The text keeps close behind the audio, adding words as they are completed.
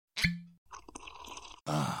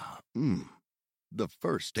The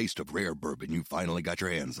first taste of rare bourbon you finally got your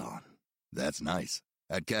hands on. That's nice.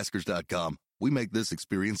 At Caskers.com, we make this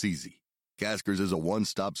experience easy. Caskers is a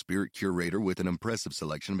one-stop spirit curator with an impressive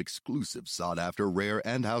selection of exclusive, sought-after, rare,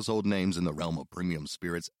 and household names in the realm of premium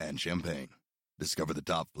spirits and champagne. Discover the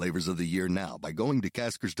top flavors of the year now by going to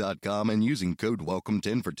Caskers.com and using code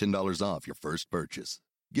WELCOME10 for $10 off your first purchase.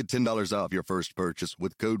 Get $10 off your first purchase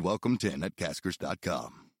with code WELCOME10 at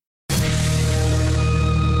Caskers.com.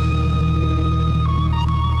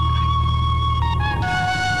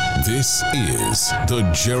 This is The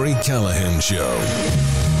Jerry Callahan Show.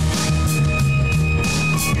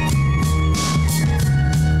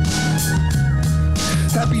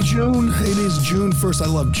 Happy June. It is June 1st. I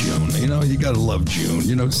love June. You know, you got to love June.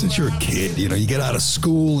 You know, since you're a kid, you know, you get out of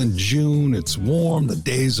school in June. It's warm. The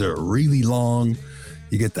days are really long.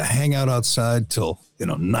 You get to hang out outside till,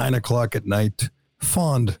 9 o'clock at night.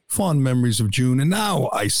 Fond memories of June. And now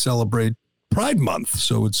I celebrate Pride Month.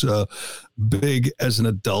 So it's big as an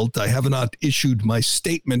adult. I have not issued my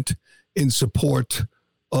statement in support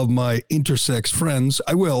of my intersex friends.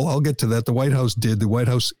 I will. I'll get to that. The White House did. The White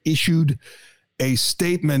House issued a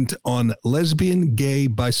statement on lesbian, gay,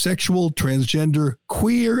 bisexual, transgender,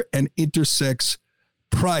 queer, and intersex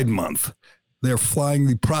Pride Month. They're flying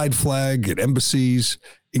the pride flag at embassies,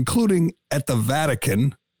 including at the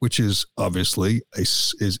Vatican, which is obviously a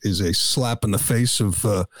slap in the face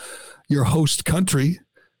of your host country,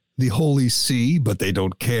 the Holy See, but they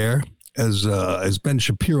don't care. As Ben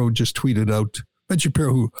Shapiro just tweeted out, Ben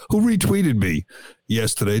Shapiro, who retweeted me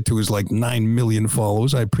yesterday to his 9 million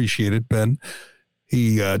followers. I appreciate it, Ben.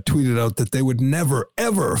 He tweeted out that they would never,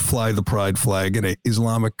 ever fly the pride flag in an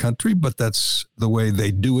Islamic country, but that's the way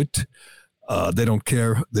they do it. They don't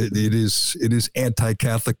care. It is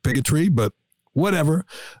anti-Catholic bigotry, but whatever.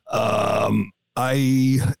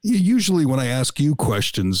 Usually when I ask you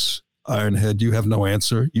questions, Ironhead, you have no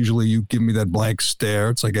answer. Usually you give me that blank stare.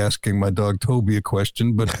 It's like asking my dog Toby a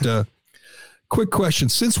question, but quick question.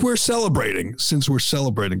 Since we're celebrating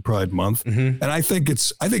Pride Month, and I think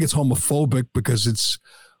it's homophobic because it's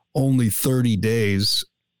only 30 days.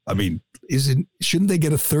 I mean, shouldn't they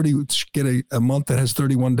get a month that has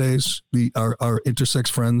 31 days? Our intersex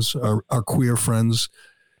friends, our queer friends.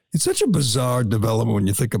 It's such a bizarre development when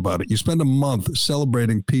you think about it. You spend a month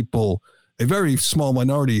celebrating people, a very small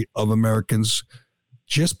minority of Americans,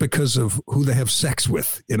 just because of who they have sex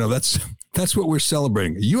with. That's what we're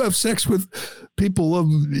celebrating. You have sex with people of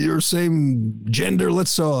your same gender.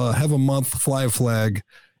 Let's have a month, fly a flag,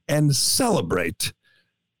 and celebrate.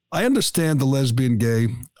 I understand the lesbian, gay.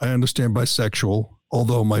 I understand bisexual,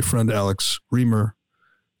 although my friend Alex Reamer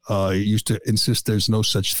used to insist there's no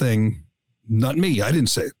such thing. Not me. I didn't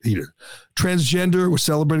say it either. Transgender. We're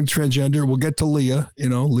celebrating transgender. We'll get to Leah.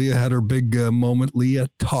 Leah had her big moment. Leah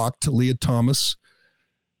Thomas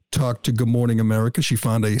talked to Good Morning America. She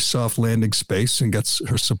found a soft landing space and gets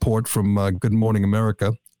her support from Good Morning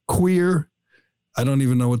America. Queer. I don't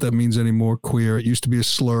even know what that means anymore. Queer. It used to be a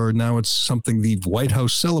slur. Now it's something the White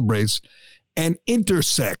House celebrates. And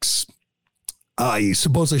intersex. I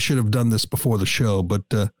suppose I should have done this before the show, but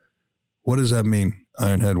what does that mean?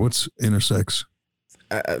 Ironhead, what's intersex?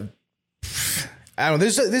 I don't know.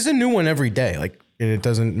 There's a new one every day. And it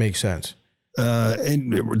doesn't make sense.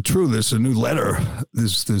 And true, there's a new letter.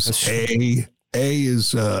 There's A. A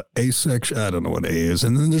is asexual. I don't know what A is,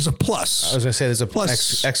 and then there's a plus. I was gonna say there's a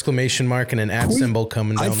plus exclamation mark and an at symbol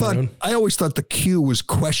coming down the road. I always thought the Q was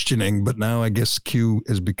questioning, but now I guess Q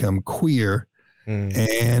has become queer.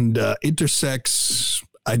 And intersex.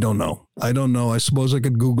 I don't know. I suppose I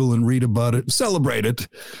could Google and read about it, celebrate it,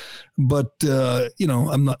 but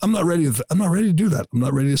I'm not ready to do that. I'm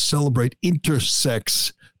not ready to celebrate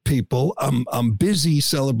intersex people. I'm busy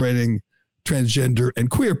celebrating transgender and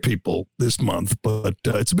queer people this month, but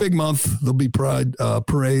it's a big month. There'll be pride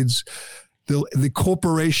parades. The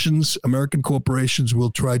corporations, American corporations,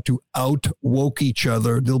 will try to out-woke each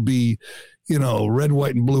other. There'll be red,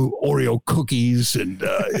 white, and blue Oreo cookies, and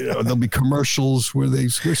there'll be commercials where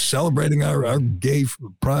we're celebrating our gay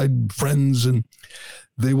pride friends, and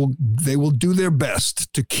they will do their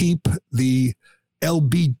best to keep the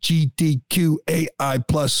LGBTQAI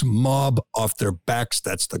plus mob off their backs.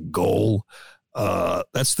 That's the goal.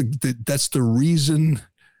 That's the reason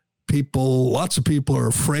lots of people are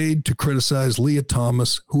afraid to criticize Leah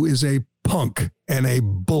Thomas, who is a punk and a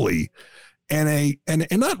bully. And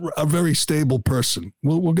not a very stable person.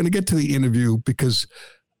 We're going to get to the interview because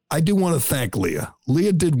I do want to thank Leah.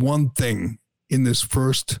 Leah did one thing in this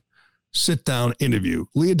first sit-down interview.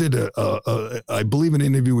 Leah did I believe, an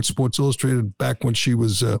interview with Sports Illustrated back when he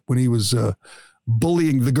was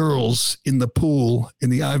bullying the girls in the pool in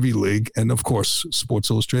the Ivy League. And of course, Sports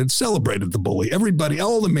Illustrated celebrated the bully. Everybody,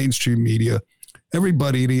 all the mainstream media,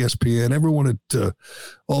 everybody at ESPN, everyone at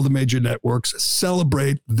all the major networks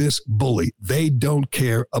celebrate this bully. They don't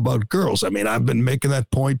care about girls. I mean, I've been making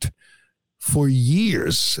that point for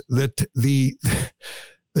years that the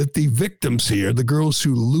victims here, the girls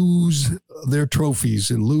who lose their trophies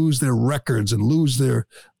and lose their records and lose their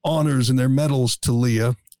honors and their medals to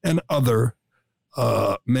Leah and other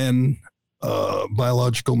men,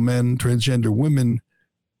 biological men, transgender women,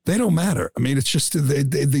 they don't matter. I mean, it's just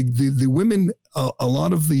the women, a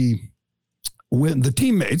lot of the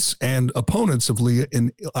teammates and opponents of Leah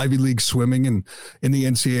in Ivy League swimming and in the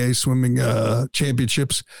NCAA swimming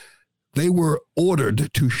championships, they were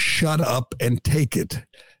ordered to shut up and take it.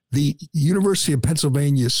 The University of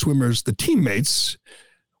Pennsylvania swimmers, the teammates,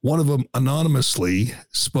 one of them anonymously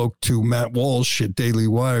spoke to Matt Walsh at Daily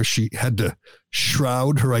Wire. She had to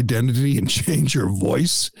shroud her identity and change her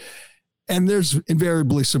voice. And there's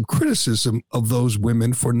invariably some criticism of those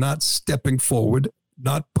women for not stepping forward,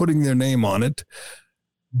 not putting their name on it.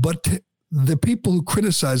 But the people who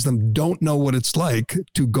criticize them don't know what it's like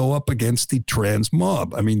to go up against the trans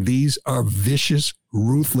mob. I mean, these are vicious,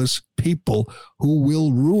 ruthless people who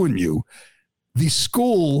will ruin you. The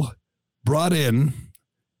school brought in,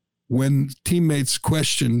 when teammates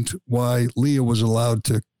questioned why Leah was allowed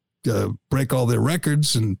to break all their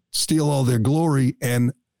records and steal all their glory,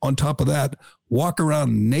 and on top of that, walk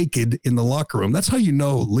around naked in the locker room. That's how you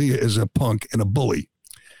know Leah is a punk and a bully,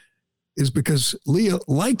 is because Leah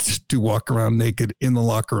liked to walk around naked in the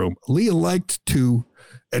locker room. Leah liked to,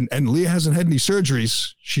 and Leah hasn't had any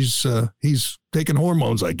surgeries. He's taken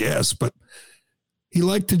hormones, I guess, but he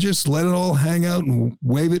liked to just let it all hang out and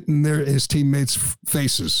wave it in his teammates'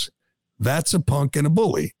 faces. That's a punk and a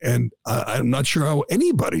bully. And I'm not sure how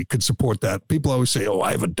anybody could support that. People always say, oh,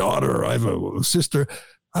 I have a daughter, or I have a sister.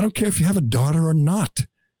 I don't care if you have a daughter or not.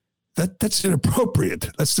 That's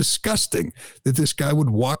inappropriate. That's disgusting that this guy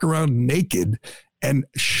would walk around naked and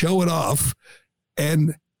show it off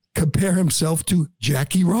and compare himself to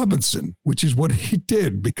Jackie Robinson, which is what he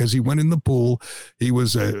did, because he went in the pool. He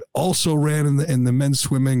was also ran in the men's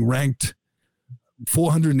swimming, ranked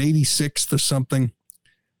 486th or something.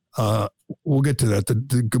 We'll get to that. The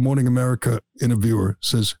Good Morning America interviewer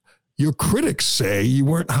says, your critics say you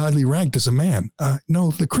weren't highly ranked as a man.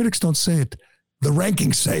 No, the critics don't say it. The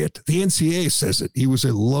rankings say it. The NCAA says it. He was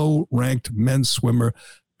a low-ranked men's swimmer,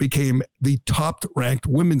 became the top-ranked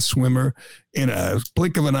women's swimmer in a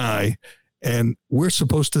blink of an eye, and we're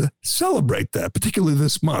supposed to celebrate that, particularly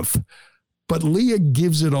this month. But Leah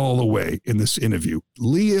gives it all away in this interview.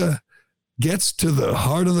 Leah gets to the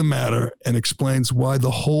heart of the matter and explains why the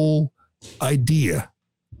whole idea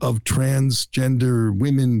of transgender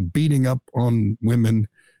women beating up on women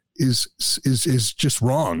is just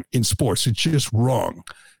wrong in sports. It's just wrong.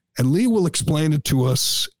 And Leah will explain it to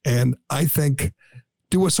us, and I think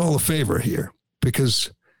do us all a favor here,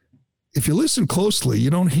 because if you listen closely, you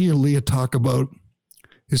don't hear Leah talk about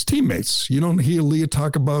his teammates. You don't hear Leah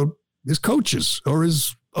talk about his coaches or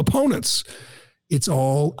his opponents. It's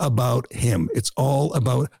all about him. It's all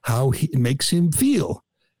about how it makes him feel.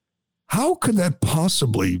 How could that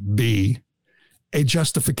possibly be a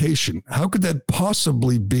justification? How could that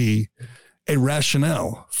possibly be a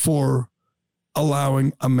rationale for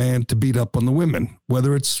allowing a man to beat up on the women,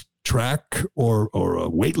 whether it's track or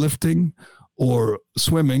weightlifting or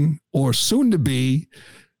swimming or soon to be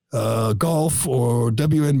golf or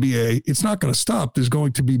WNBA? It's not going to stop. There's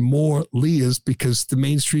going to be more Leahs because the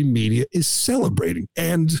mainstream media is celebrating,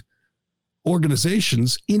 and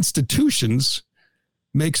organizations, institutions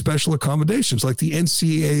make special accommodations like the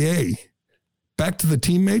NCAA. Back to the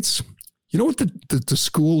teammates. You know what the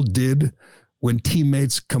school did when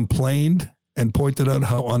teammates complained and pointed out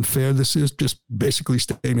how unfair this is, just basically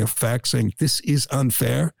stating a fact, saying this is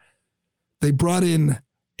unfair? They brought in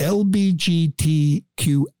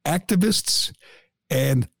LGBTQ activists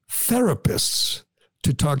and therapists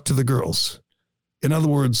to talk to the girls. In other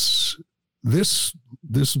words, this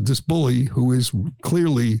bully, who is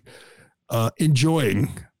clearly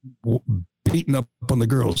enjoying beating up on the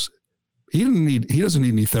girls, he doesn't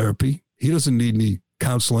need any therapy. He doesn't need any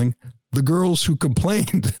counseling. The girls who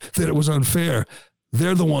complained that it was unfair,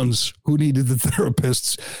 they're the ones who needed the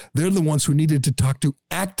therapists. They're the ones who needed to talk to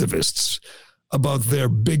activists about their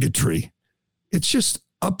bigotry. It's just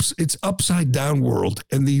it's upside down world.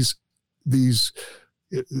 And these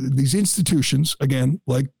institutions, again,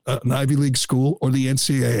 like an Ivy League school or the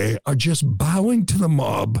NCAA, are just bowing to the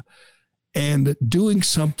mob and doing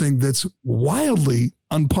something that's wildly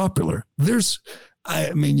unpopular. There's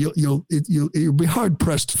I mean, you'll be hard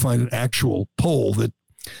pressed to find an actual poll that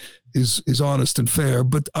is honest and fair.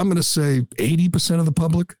 But I'm going to say 80% of the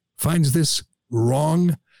public finds this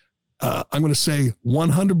wrong. I'm going to say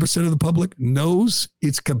 100% of the public knows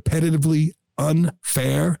it's competitively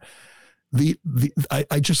unfair.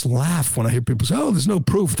 I just laugh when I hear people say, "Oh, there's no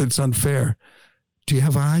proof that it's unfair." Do you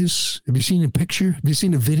have eyes? Have you seen a picture? Have you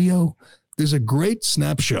seen a video? There's a great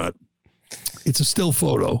snapshot. It's a still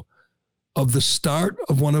photo of the start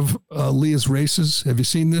of one of Leah's races. Have you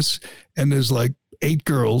seen this? And there's like 8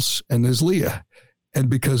 girls, and there's Leah. And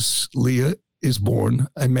because Leah is born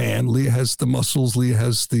a man, Leah has the muscles, Leah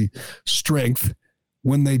has the strength.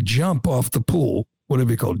 When they jump off the pool,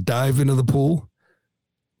 whatever you call it, dive into the pool,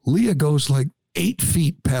 Leah goes like 8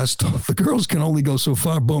 feet past. The girls can only go so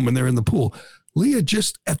far, boom, and they're in the pool. Leah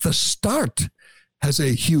just at the start has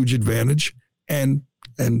a huge advantage and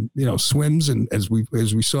swims, and as we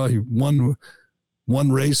saw, he won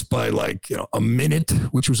one race by like a minute,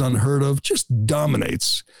 which was unheard of. Just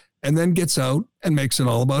dominates, and then gets out and makes it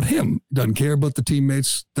all about him. Doesn't care about the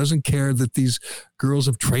teammates. Doesn't care that these girls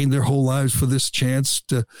have trained their whole lives for this chance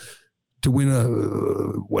to win a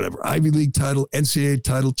whatever Ivy League title, NCAA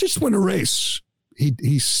title. Just win a race.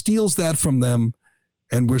 He steals that from them.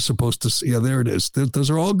 And we're supposed to see, there it is. Those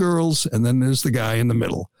are all girls. And then there's the guy in the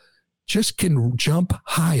middle. Just can jump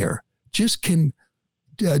higher. Just can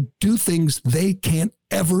do things they can't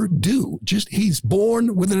ever do. He's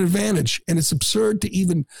born with an advantage. And it's absurd to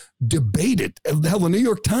even debate it. Hell, the New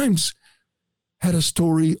York Times had a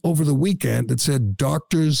story over the weekend that said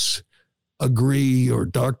doctors agree or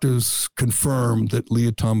doctors confirm that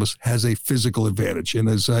Leah Thomas has a physical advantage. And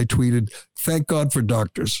as I tweeted, thank God for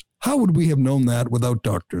doctors. How would we have known that without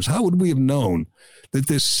doctors? How would we have known that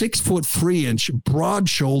this 6'3"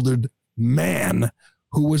 broad-shouldered man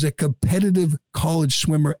who was a competitive college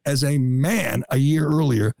swimmer as a man a year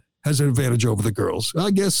earlier has an advantage over the girls?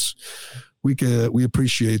 I guess we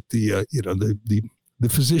appreciate the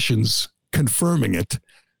physicians confirming it,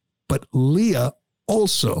 but Leah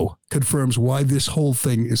also confirms why this whole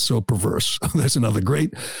thing is so perverse. That's another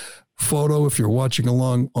great photo if you're watching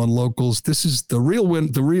along on Locals. This is the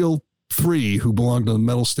real 3 who belong to the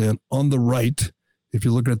medal stand on the right. If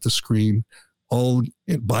you're looking at the screen, all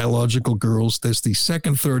biological girls. There's the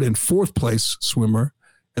 2nd, 3rd, and 4th place swimmer.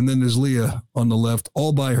 And then there's Leah on the left,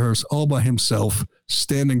 all by himself,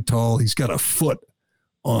 standing tall. He's got a foot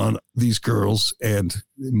on these girls and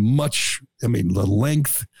the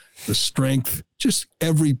length, the strength, just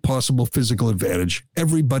every possible physical advantage.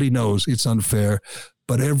 Everybody knows it's unfair,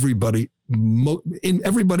 but everybody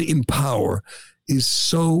in power is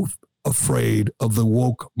so afraid of the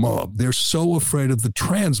woke mob. They're so afraid of the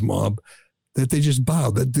trans mob that they just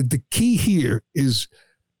bow. The key here is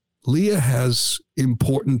Leah has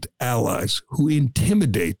important allies who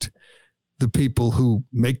intimidate the people who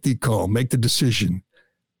make the call, make the decision,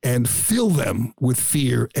 and fill them with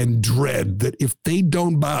fear and dread that if they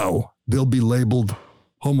don't bow, they'll be labeled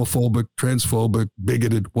homophobic, transphobic,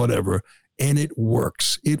 bigoted, whatever. And it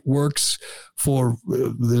works. It works for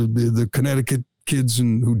the Connecticut kids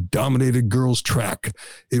who dominated girls' track.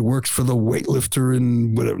 It works for the weightlifter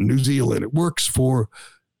in New Zealand. It works for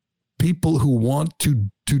people who want to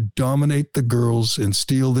dominate the girls and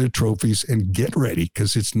steal their trophies. And get ready,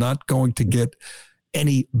 because it's not going to get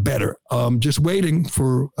any better. Just waiting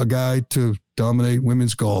for a guy to dominate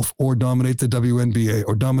women's golf or dominate the WNBA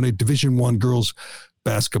or dominate Division I girls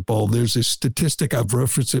basketball. There's a statistic, I've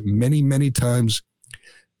referenced it many, many times.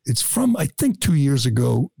 It's from, I think, 2 years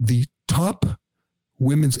ago. The top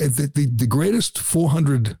women's, the greatest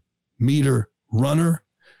 400-meter runner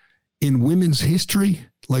in women's history,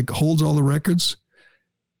 like holds all the records.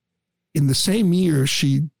 In the same year,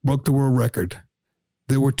 she broke the world record.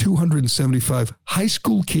 There were 275 high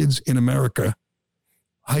school kids in America,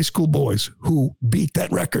 high school boys, who beat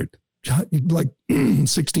that record. Like 16,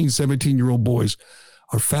 17-year-old boys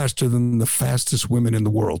are faster than the fastest women in the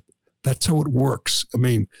world. That's how it works. I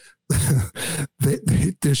mean,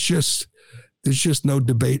 there's just no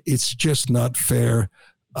debate. It's just not fair.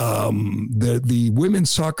 The women's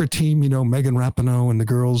soccer team, Megan Rapinoe and the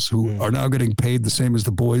girls who are now getting paid the same as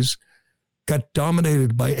the boys, got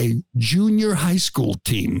dominated by a junior high school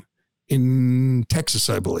team in Texas,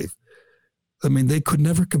 I believe. I mean, they could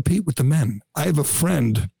never compete with the men. I have a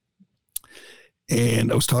friend,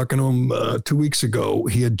 and I was talking to him 2 weeks ago.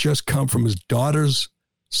 He had just come from his daughter's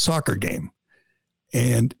soccer game,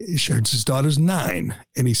 and his daughter's 9.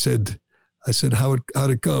 And I said, how'd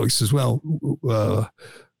it go? He says, well,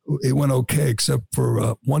 it went okay, except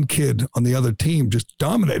for one kid on the other team just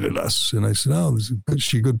dominated us. And I said, oh, is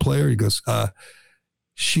she a good player? He goes,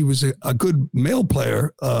 she was a good male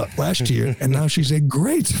player last year, and now she's a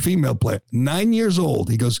great female player. 9 years old.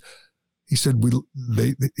 He said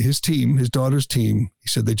his daughter's team, he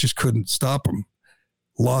said they just couldn't stop him.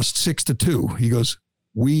 Lost 6-2. He goes,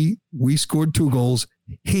 we scored 2 goals.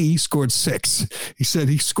 He scored 6. He said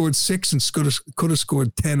he scored 6 and could have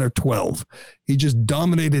scored 10 or 12. He just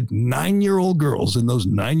dominated 9-year-old girls, and those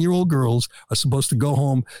 9-year-old girls are supposed to go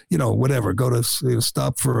home, whatever, go to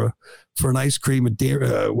stop for an ice cream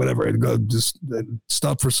at whatever, and go just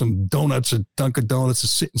stop for some donuts at Dunkin' Donuts and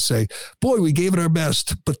sit and say, boy, we gave it our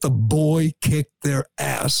best, but the boy kicked their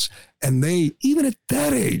ass. And they, even at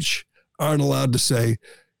that age, aren't allowed to say,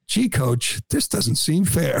 gee, coach, this doesn't seem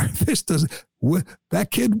fair.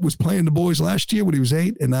 That kid was playing the boys last year when he was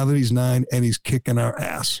 8, and now that he's 9, and he's kicking our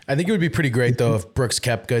ass. I think it would be pretty great, though, if Brooks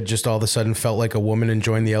Koepka just all of a sudden felt like a woman and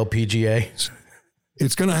joined the LPGA.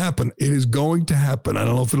 It's going to happen. It is going to happen. I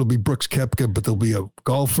don't know if it'll be Brooks Koepka, but there'll be a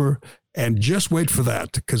golfer, and just wait for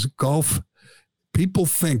that, because people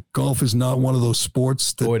think golf is not one of those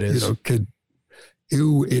sports that, it is.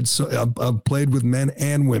 I've played with men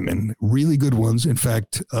and women, really good ones. In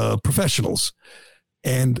fact, professionals,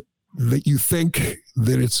 and that you think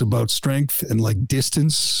that it's about strength and like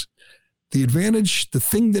distance. The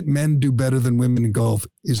thing that men do better than women in golf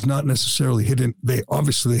is not necessarily hitting. They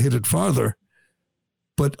obviously hit it farther,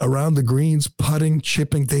 but around the greens, putting,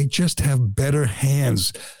 chipping, they just have better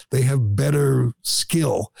hands. They have better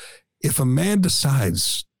skill. If a man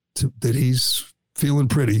decides that he's feeling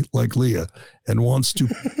pretty like Leah and wants to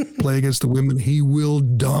play against the women, he will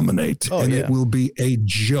dominate, it will be a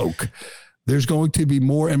joke. There's going to be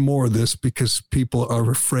more and more of this because people are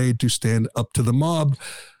afraid to stand up to the mob.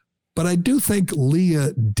 But I do think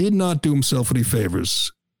Leah did not do himself any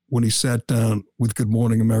favors when he sat down with Good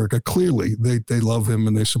Morning America. Clearly, they love him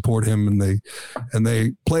and they support him and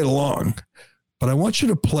they played along. But I want you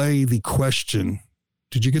to play the question.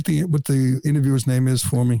 Did you get what the interviewer's name is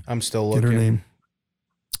for me? I'm still looking. Get her name.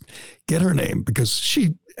 Get her name, because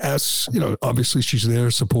she asks, obviously she's there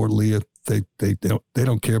to support Leah. They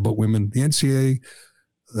don't care about women. The NCAA,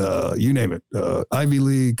 you name it, Ivy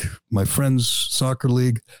League, my friend's soccer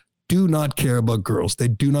league, do not care about girls. They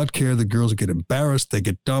do not care that girls get embarrassed. They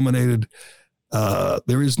get dominated.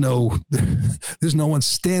 There's no one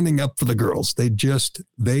standing up for the girls.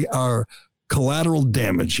 They are collateral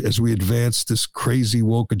damage as we advance this crazy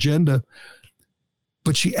woke agenda.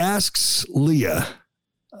 But she asks Leah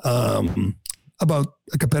about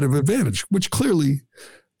a competitive advantage, which clearly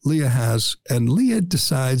Leah has, and Leah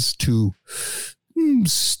decides to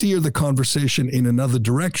steer the conversation in another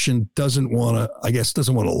direction, doesn't want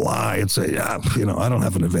to lie and say, I don't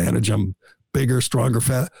have an advantage. I'm bigger, stronger,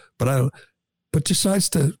 fat, but decides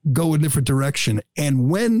to go a different direction. And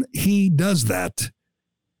when he does that,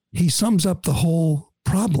 he sums up the whole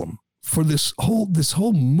problem for this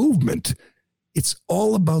whole movement. It's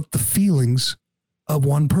all about the feelings of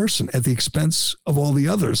one person at the expense of all the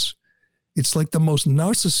others. It's like the most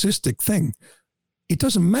narcissistic thing. It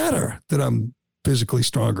doesn't matter that I'm physically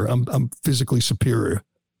stronger. I'm physically superior.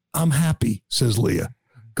 I'm happy, says Leah.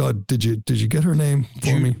 God, did you get her name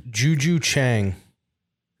for me? Juju Chang.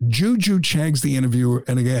 Juju Chang's the interviewer.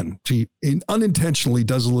 And again, she unintentionally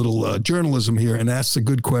does a little journalism here and asks a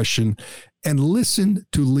good question. And listen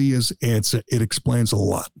to Leah's answer. It explains a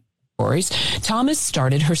lot. Thomas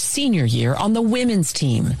started her senior year on the women's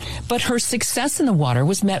team, but her success in the water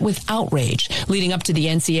was met with outrage leading up to the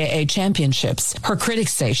NCAA championships. Her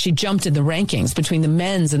critics say she jumped in the rankings between the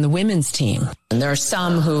men's and the women's team. And there are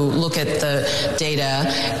some who look at the data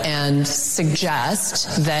and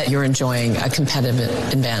suggest that you're enjoying a competitive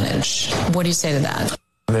advantage. What do you say to that?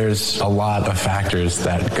 There's a lot of factors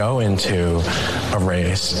that go into a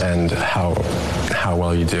race and how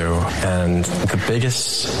well you do. And the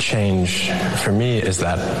biggest change for me is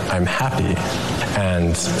that I'm happy.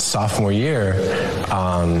 And sophomore year,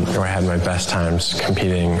 where I had my best times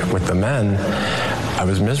competing with the men, I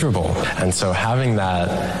was miserable. And so having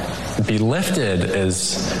that be lifted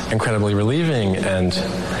is incredibly relieving and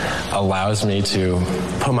allows me to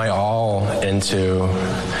put my all into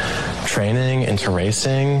training, into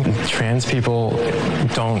racing. Trans people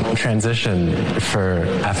don't transition for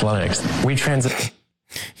athletics. We transition.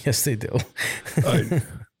 Yes, they do.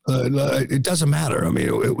 It doesn't matter. I mean,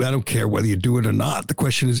 I don't care whether you do it or not. The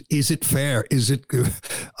question is it fair? Is it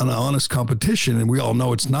an honest competition? And we all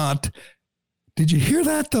know it's not. Did you hear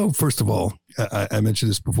that, though? First of all, I mentioned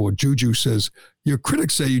this before. Juju says, your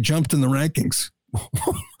critics say you jumped in the rankings.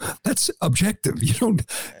 That's objective.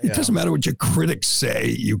 It doesn't matter what your critics say,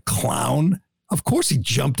 you clown. Of course he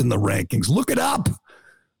jumped in the rankings. Look it up.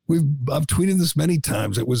 I've tweeted this many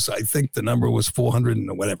times. It was, I think the number was 400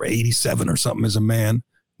 and whatever, 87 or something as a man.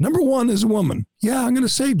 Number one is a woman. Yeah, I'm going to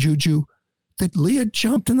say, Juju, that Leah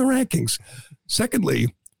jumped in the rankings.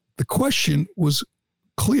 Secondly, the question was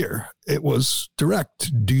clear. It was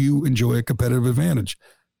direct. Do you enjoy a competitive advantage?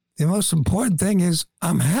 The most important thing is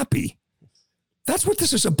I'm happy. That's what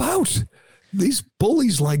this is about. These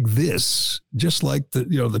bullies like this, just like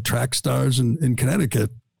the track stars in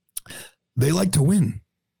Connecticut, they like to win.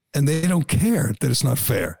 And they don't care that it's not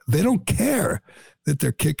fair. They don't care that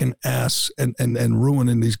they're kicking ass and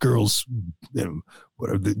ruining these girls,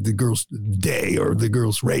 whatever the girls' day or the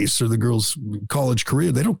girls' race or the girls' college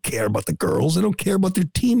career. They don't care about the girls. They don't care about their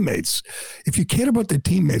teammates. If you cared about their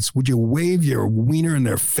teammates, would you wave your wiener in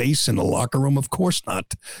their face in the locker room? Of course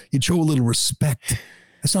not. You'd show a little respect.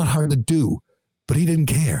 It's not hard to do, but he didn't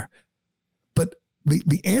care. But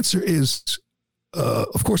the answer is,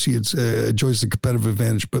 of course, he enjoys the competitive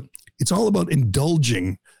advantage, but it's all about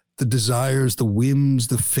indulging the desires, the whims,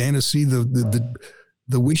 the fantasy, the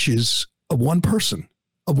wishes of one person.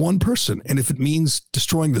 And if it means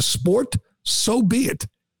destroying the sport, so be it.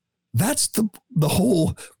 That's the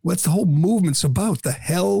whole movement's about. The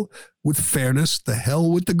hell with fairness, the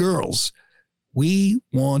hell with the girls. We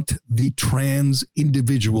want the trans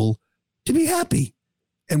individual to be happy.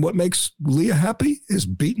 And what makes Leah happy is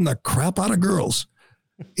beating the crap out of girls.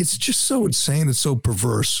 It's just so insane and so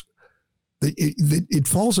perverse. It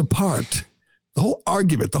falls apart. The whole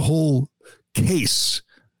argument, the whole case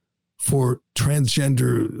for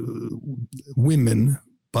transgender women,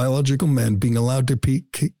 biological men being allowed to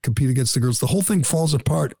compete against the girls, the whole thing falls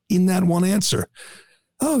apart in that one answer.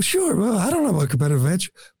 Oh, sure. Well, I don't know about competitive edge,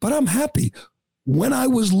 but I'm happy. When I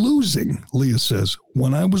was losing, Leah says,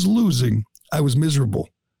 when I was losing, I was miserable.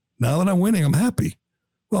 Now that I'm winning, I'm happy.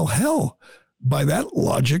 Well, hell, by that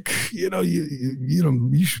logic,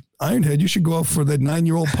 Ironhead, you should go out for that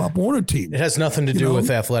 9-year-old Pop Warner team. It has nothing to do with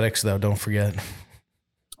athletics, though. Don't forget.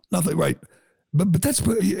 Nothing, right? But that's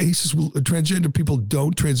what he says. Well, transgender people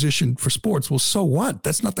don't transition for sports. Well, so what?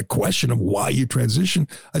 That's not the question of why you transition.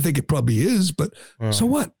 I think it probably is, but so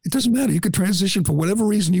what? It doesn't matter. You could transition for whatever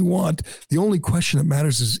reason you want. The only question that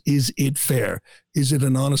matters is it fair? Is it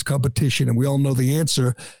an honest competition? And we all know the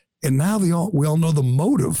answer. And now we all know the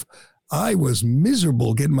motive. I was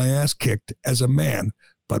miserable getting my ass kicked as a man,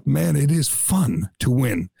 but man, it is fun to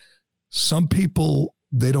win. Some people,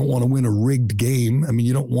 they don't want to win a rigged game. I mean,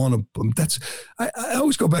 you don't want to, I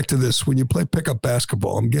always go back to this. When you play pickup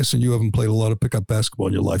basketball, I'm guessing you haven't played a lot of pickup basketball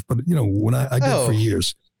in your life, but when I did for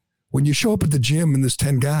years, when you show up at the gym and there's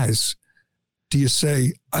 10 guys, do you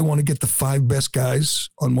say, I want to get the 5 best guys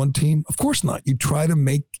on one team? Of course not. You try to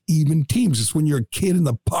make even teams. It's when you're a kid in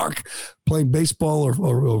the park playing baseball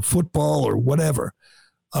or football or whatever.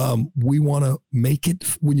 We want to make it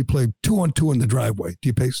when you play 2-on-2 in the driveway. Do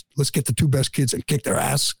you pay? Let's get the 2 best kids and kick their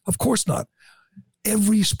ass? Of course not.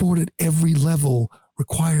 Every sport at every level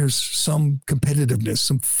requires some competitiveness,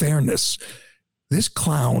 some fairness. This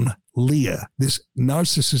clown, Leah, this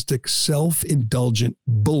narcissistic, self-indulgent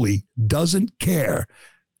bully doesn't care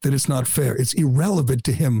that it's not fair. It's irrelevant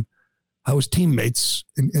to him how his teammates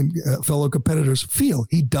and fellow competitors feel.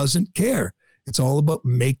 He doesn't care. It's all about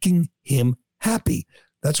making him happy.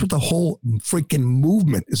 That's what the whole freaking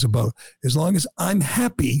movement is about. As long as I'm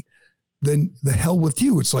happy, then the hell with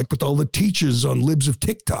you. It's like with all the teachers on Libs of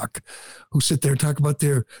TikTok who sit there and talk about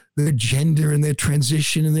their gender and their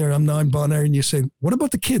transition and their I'm non-binary. And you say, what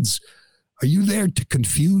about the kids? Are you there to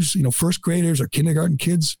confuse, first graders or kindergarten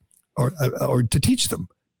kids or to teach them?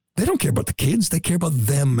 They don't care about the kids. They care about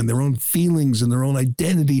them and their own feelings and their own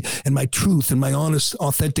identity and my truth and my honest,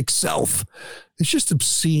 authentic self. It's just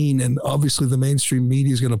obscene. And obviously the mainstream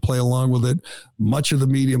media is going to play along with it. Much of the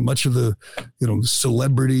media, much of the,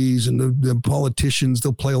 celebrities and the politicians,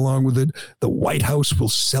 they'll play along with it. The White House will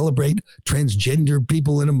celebrate transgender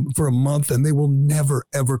people for a month, and they will never,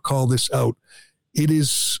 ever call this out. It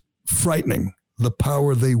is frightening, the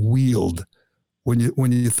power they wield. When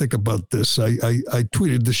you think about this, I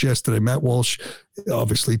tweeted this yesterday. Matt Walsh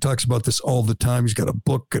obviously talks about this all the time. He's got a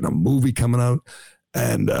book and a movie coming out,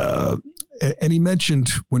 and he mentioned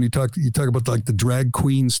when you talk about like the drag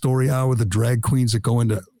queen story hour, the drag queens that go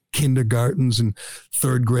into kindergartens and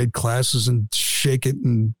 3rd grade classes and shake it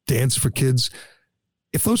and dance for kids.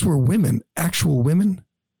 If those were women, actual women,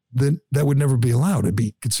 then that would never be allowed. It'd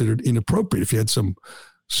be considered inappropriate if you had some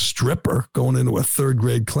stripper going into a 3rd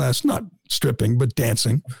grade class, not stripping, but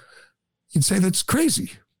dancing. You'd say that's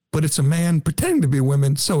crazy, but it's a man pretending to be a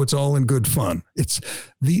woman. So it's all in good fun. It's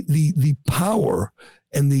the power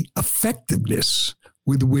and the effectiveness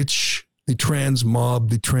with which the trans mob,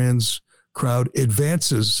 the trans crowd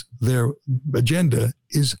advances their agenda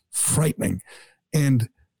is frightening. And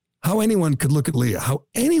how anyone could look at Leah, how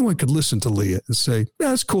anyone could listen to Leah and say, yeah,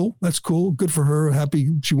 that's cool. That's cool. Good for her. Happy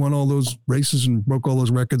she won all those races and broke all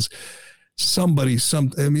those records. I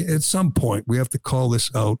mean, at some point we have to call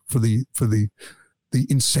this out for the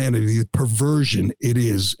insanity, the perversion it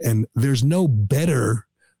is. And there's no better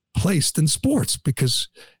place than sports, because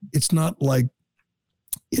it's not like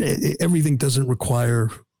everything doesn't require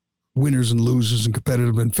winners and losers and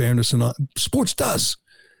competitive and fairness, and all. Sports does.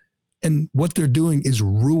 And what they're doing is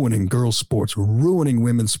ruining girls' sports, ruining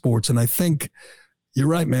women's sports. And I think you're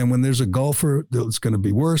right, man. When there's a golfer, it's going to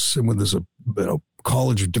be worse. And when there's a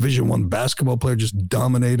college or Division I basketball player just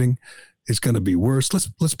dominating, it's going to be worse.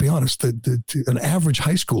 Let's be honest. An average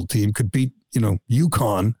high school team could beat,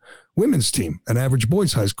 UConn women's team, an average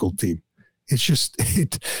boys high school team. It's just,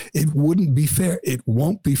 it wouldn't be fair. It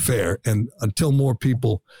won't be fair. And until more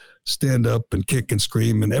people stand up and kick and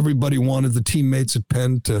scream, and everybody wanted the teammates at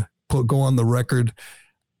Penn to go on the record,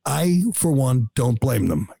 I, for one, don't blame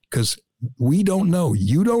them, because we don't know.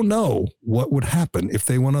 You don't know what would happen if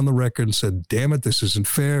they went on the record and said, damn it, this isn't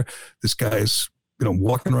fair. This guy is,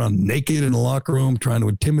 walking around naked in the locker room trying to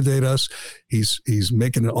intimidate us. He's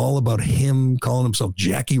making it all about him, calling himself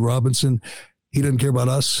Jackie Robinson. He doesn't care about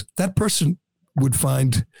us. That person would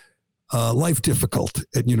find life difficult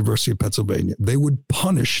at University of Pennsylvania. They would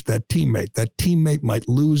punish that teammate. That teammate might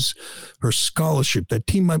lose her scholarship. That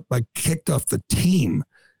teammate might kicked off the team.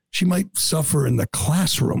 She might suffer in the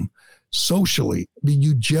classroom socially. I mean,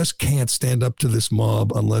 you just can't stand up to this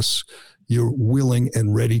mob unless you're willing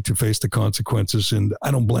and ready to face the consequences. And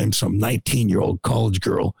I don't blame some 19-year-old college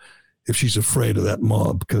girl if she's afraid of that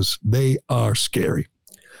mob, because they are scary.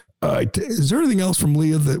 All right. Is there anything else from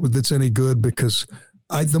Leah that's any good? Because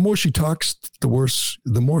the more she talks, the worse.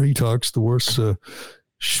 The more he talks, the worse. The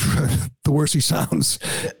worse he sounds,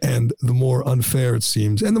 and the more unfair it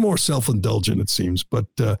seems, and the more self-indulgent it seems. But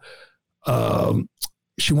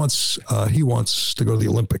he wants to go to the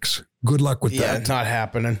Olympics. Good luck with that. Yeah, not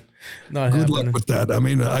happening. Good luck with that. I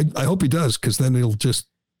mean, I hope he does, because then he'll just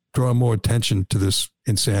draw more attention to this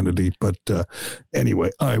insanity. But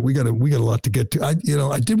anyway, all right, we got a lot to get to. I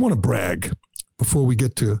did want to brag before we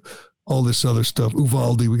get to all this other stuff.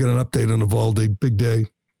 Uvalde, we got an update on Uvalde, big day.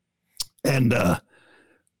 And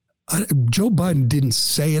Joe Biden didn't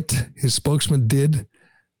say it. His spokesman did.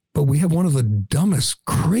 But we have one of the dumbest,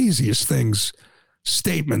 craziest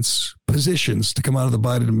statements, positions to come out of the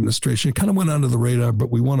Biden administration. It kind of went under the radar,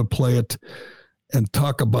 but we want to play it and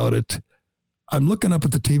talk about it. I'm looking up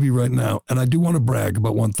at the TV right now, and I do want to brag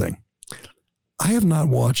about one thing. I have not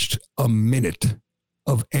watched a minute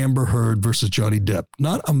of Amber Heard versus Johnny Depp.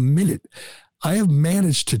 Not a minute. I have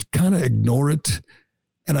managed to kind of ignore it,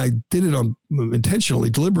 and I did it intentionally,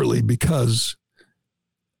 deliberately, because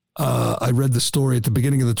I read the story at the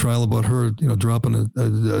beginning of the trial about her, dropping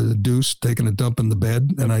a deuce, taking a dump in the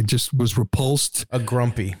bed, and I just was repulsed. A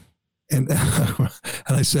grumpy. And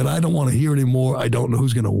I said, I don't want to hear anymore. I don't know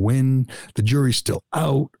who's going to win. The jury's still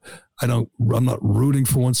out. I'm not rooting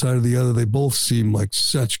for one side or the other. They both seem like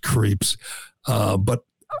such creeps. But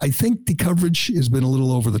I think the coverage has been a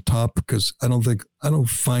little over the top, because I don't feel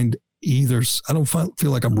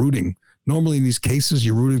like I'm rooting. Normally in these cases,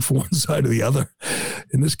 you're rooting for one side or the other.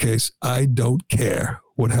 In this case, I don't care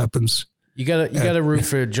what happens. You gotta root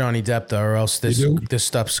for Johnny Depp, though, or else this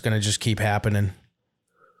stuff's gonna just keep happening.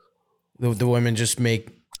 The women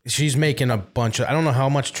she's making a bunch of, I don't know how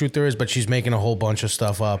much truth there is, but she's making a whole bunch of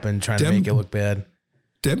stuff up and trying to make it look bad.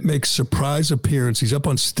 Depp makes surprise appearance. He's up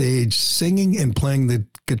on stage singing and playing the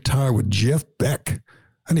guitar with Jeff Beck.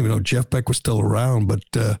 I didn't even know Jeff Beck was still around, but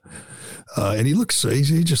and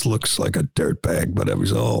he just looks like a dirtbag, but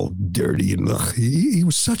he's all dirty, and he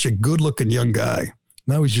was such a good-looking young guy.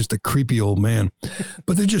 Now he's just a creepy old man.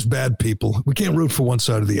 But they're just bad people. We can't root for one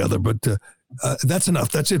side or the other, but that's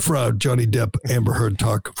enough. That's it for our Johnny Depp, Amber Heard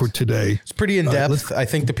talk for today. It's pretty in-depth. I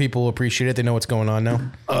think the people appreciate it. They know what's going on now.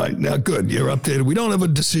 All right, now good. You're updated. We don't have a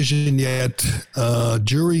decision yet.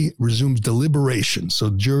 Jury resumes deliberation. So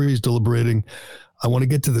jury is deliberating. I want to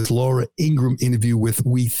get to this Laura Ingraham interview with,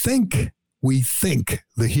 we think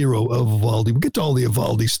the hero of Uvalde. We'll get to all the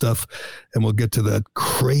Uvalde stuff, and we'll get to that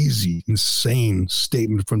crazy, insane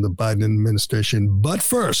statement from the Biden administration. But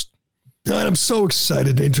first, I'm so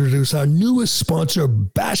excited to introduce our newest sponsor,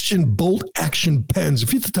 Bastion Bolt Action Pens.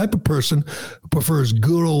 If you're the type of person who prefers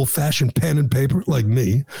good old-fashioned pen and paper, like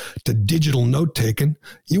me, to digital note-taking,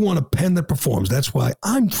 you want a pen that performs. That's why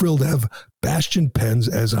I'm thrilled to have Bastion Pens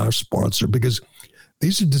as our sponsor, because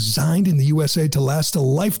these are designed in the USA to last a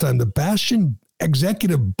lifetime. The Bastion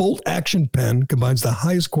executive bolt action pen combines the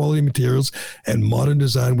highest quality materials and modern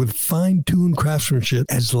design with fine-tuned craftsmanship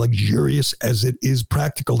as luxurious as it is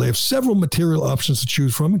practical. They have several material options to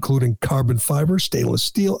choose from, including carbon fiber, stainless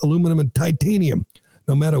steel, aluminum, and titanium.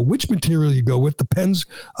 No matter which material you go with, the pens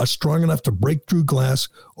are strong enough to break through glass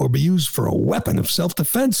or be used for a weapon of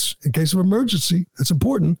self-defense in case of emergency. That's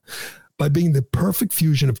important. By being the perfect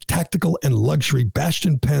fusion of tactical and luxury,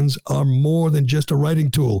 Bastion pens are more than just a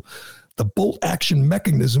writing tool. The bolt action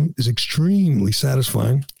mechanism is extremely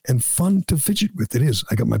satisfying and fun to fidget with. It is.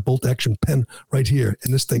 I got my bolt action pen right here,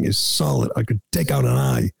 and this thing is solid. I could take out an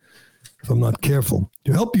eye if I'm not careful.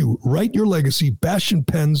 To help you write your legacy, Bastion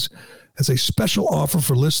pens has a special offer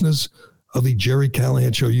for listeners of the Jerry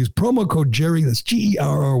Callahan Show. Use promo code Jerry, that's Gerry,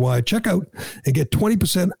 check out and get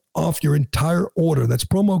 20% off your entire order. That's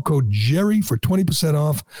promo code Jerry for 20%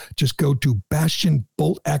 off. Just go to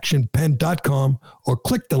bastionboltactionpen.com or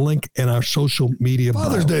click the link in our social media bio.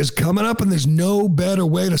 Father's Day is coming up, and there's no better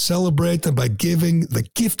way to celebrate than by giving the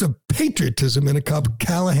gift of patriotism in a cup of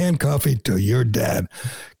Callahan coffee to your dad.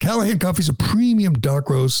 Callahan coffee is a premium dark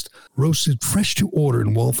roast, roasted fresh to order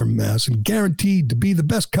in Waltham, Mass, and guaranteed to be the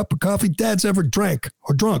best cup of coffee dad's ever drank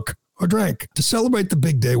or drunk. To celebrate the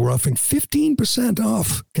big day, we're offering 15%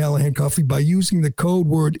 off Callahan Coffee by using the code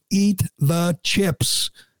word Eat the Chips.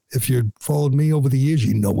 If you've followed me over the years,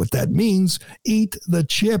 you know what that means. Eat the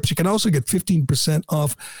chips. You can also get 15%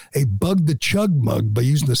 off a Bug the Chug mug by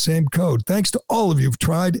using the same code. Thanks to all of you who've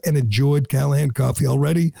tried and enjoyed Callahan Coffee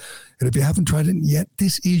already. And if you haven't tried it yet,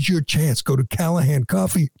 this is your chance. Go to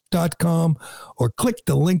CallahanCoffee.com or click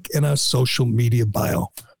the link in our social media bio.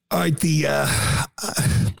 All right,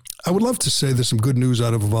 I would love to say there's some good news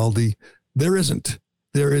out of Uvalde. There isn't,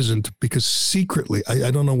 because secretly,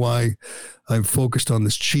 I don't know why I'm focused on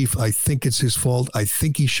this chief. I think it's his fault. I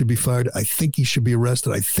think he should be fired. I think he should be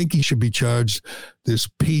arrested. I think he should be charged. This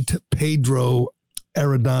Pedro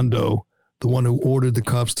Arredondo, the one who ordered the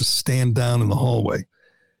cops to stand down in the hallway.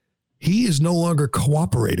 He is no longer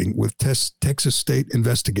cooperating with Texas state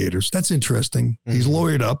investigators. That's interesting. Mm-hmm. He's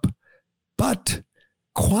lawyered up, but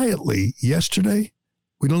quietly yesterday,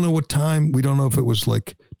 we don't know what time. We don't know if it was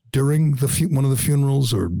like during one of the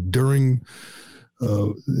funerals or during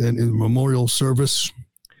a memorial service.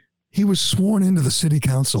 He was sworn into the city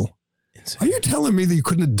council. Insane. Are you telling me that you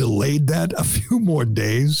couldn't have delayed that a few more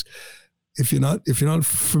days? If you're not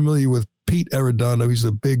familiar with Pete Arredondo, he's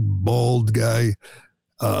the big bald guy.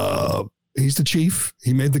 He's the chief.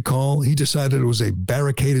 He made the call. He decided it was a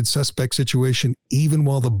barricaded suspect situation, even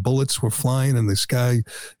while the bullets were flying in the sky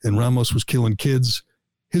and Ramos was killing kids.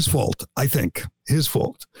 His fault, I think. His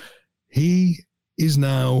fault. He is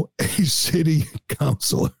now a city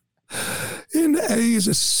councilor. And he's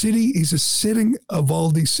a sitting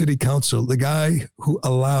Uvalde city council, the guy who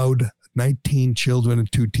allowed 19 children and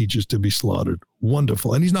 2 teachers to be slaughtered.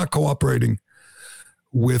 Wonderful. And he's not cooperating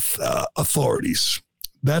with authorities.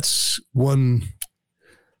 That's one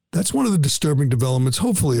of the disturbing developments.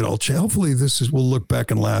 Hopefully it all change. Hopefully we'll look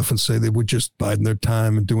back and laugh and say they were just biding their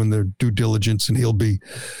time and doing their due diligence, and he'll be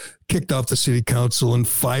kicked off the city council and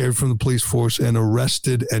fired from the police force and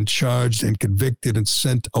arrested and charged and convicted and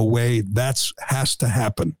sent away. That has to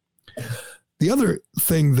happen. The other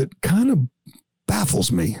thing that kind of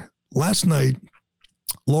baffles me, last night,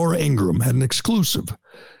 Laura Ingraham had an exclusive.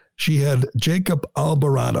 She had Jacob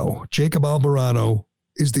Alvarado. Jacob Alvarado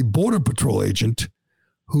is the Border Patrol agent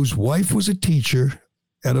whose wife was a teacher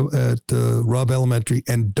at Robb Elementary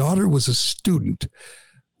and daughter was a student.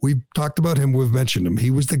 We've talked about him. We've mentioned him.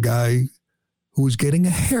 He was the guy who was getting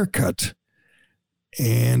a haircut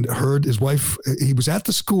and heard his wife. He was at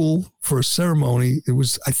the school for a ceremony. It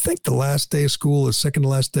was, I think, the last day of school, the second to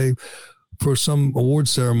last day, for some award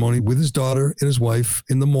ceremony with his daughter and his wife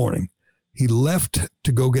in the morning. He left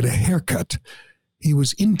to go get a haircut. He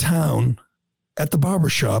was in town at the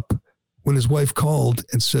barbershop when his wife called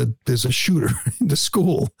and said, there's a shooter in the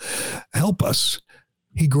school. Help us.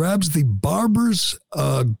 He grabs the barber's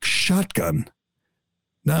shotgun.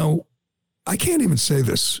 Now, I can't even say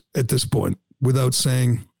this at this point without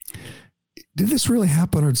saying, did this really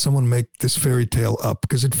happen or did someone make this fairy tale up?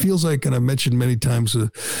 Because it feels like, and I've mentioned many times,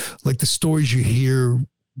 like the stories you hear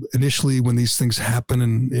initially when these things happen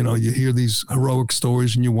and, you hear these heroic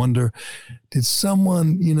stories and you wonder, did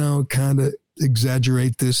someone, kind of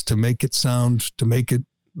exaggerate this to make it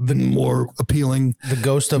more appealing? The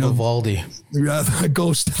Ghost of Uvalde. Yeah, the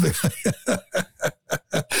ghost.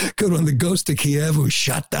 Good one. The Ghost of Kiev, who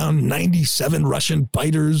shot down 97 Russian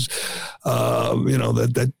fighters.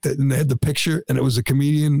 That and they had the picture, and it was a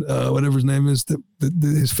comedian, whatever his name is.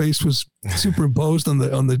 His face was superimposed on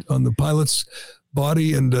the pilot's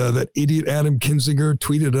body, and that idiot Adam Kinzinger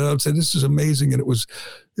tweeted it out, said this is amazing, and it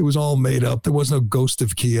was all made up. There was no Ghost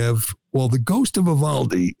of Kiev. Well, the Ghost of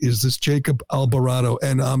Uvalde is this Jacob Alvarado,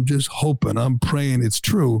 and I'm just hoping, I'm praying it's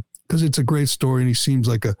true, because it's a great story, and he seems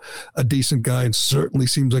like a decent guy, and certainly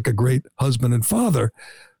seems like a great husband and father.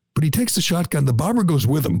 But he takes the shotgun. The barber goes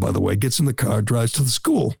with him, by the way, gets in the car, drives to the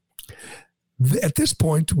school. At this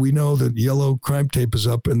point, we know that yellow crime tape is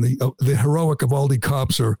up, and the heroic Uvalde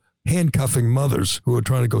cops are handcuffing mothers who are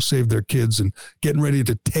trying to go save their kids and getting ready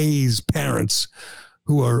to tase parents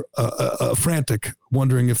who are frantic,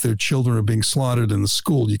 wondering if their children are being slaughtered in the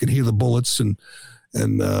school. You can hear the bullets, and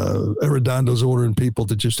Arredondo's ordering people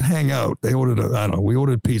to just hang out. They ordered we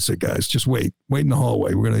ordered pizza, guys. Just wait in the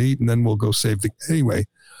hallway. We're going to eat, and then we'll go save anyway.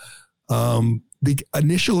 The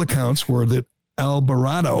initial accounts were that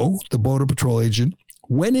Alvarado, the Border Patrol agent,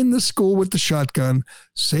 went in the school with the shotgun,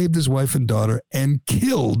 saved his wife and daughter, and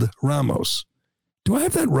killed Ramos. Do I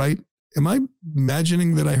have that right? Am I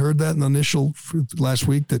imagining that I heard that in the initial last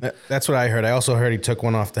week? That's what I heard. I also heard he took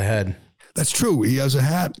one off the head. That's true. He has a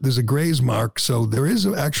hat. There's a graze mark. So there is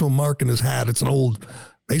an actual mark in his hat. It's an old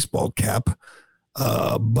baseball cap.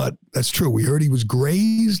 But that's true. We heard he was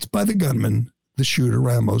grazed by the gunman, the shooter,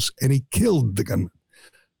 Ramos, and he killed the gunman.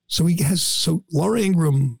 So Laura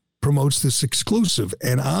Ingraham promotes this exclusive,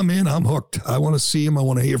 and I'm hooked. I want to see him. I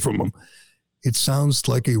want to hear from him. It sounds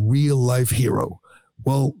like a real life hero.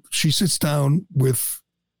 Well, she sits down with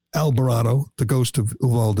Alvarado, the Ghost of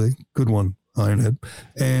Uvalde, good one, Ironhead,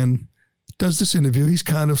 and does this interview. He's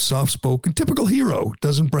kind of soft-spoken, typical hero,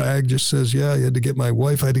 doesn't brag, just says, yeah, I had to get my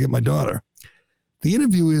wife, I had to get my daughter. The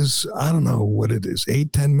interview is, I don't know what it is,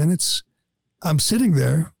 8-10 minutes. I'm sitting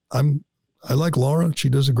there. I like Laura. She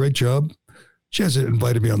does a great job. She hasn't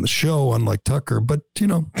invited me on the show, unlike Tucker, but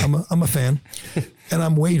I'm a fan, and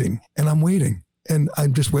I'm waiting. And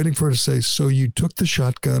I'm just waiting for her to say, so you took the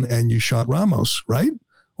shotgun and you shot Ramos, right?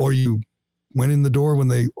 Or you went in the door when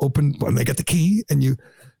they got the key, and you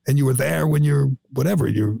were there when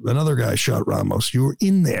another guy shot Ramos. You were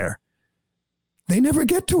in there. They never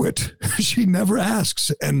get to it. She never asks.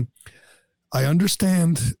 And I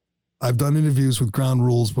understand. I've done interviews with ground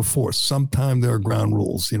rules before. Sometimes there are ground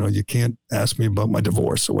rules. You can't ask me about my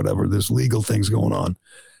divorce or whatever. There's legal things going on.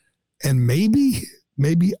 And maybe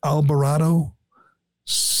Alvarado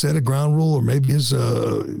set a ground rule, or maybe his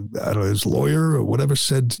lawyer or whatever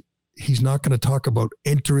said he's not going to talk about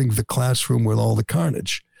entering the classroom with all the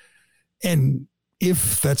carnage. And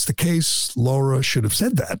if that's the case, Laura should have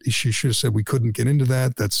said that. She should have said, we couldn't get into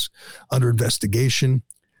that. That's under investigation.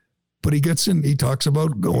 But he gets in, he talks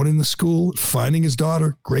about going in the school, finding his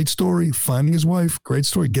daughter, great story, finding his wife, great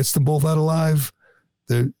story, gets them both out alive.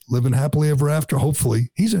 They're living happily ever after, hopefully.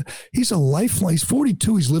 He's a lifeline. He's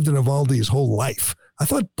 42. He's lived in Uvalde his whole life. I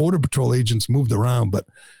thought Border Patrol agents moved around, but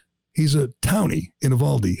he's a townie in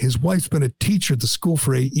Uvalde. His wife's been a teacher at the school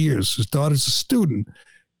for 8 years. His daughter's a student.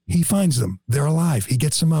 He finds them. They're alive. He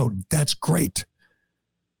gets them out. That's great.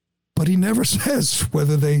 But he never says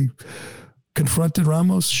whether they confronted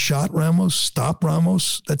Ramos, shot Ramos, stopped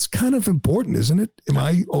Ramos. That's kind of important, isn't it? Am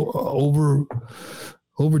I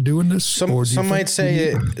overdoing this? Some might say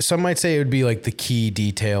it would be like the key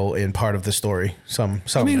detail in part of the story.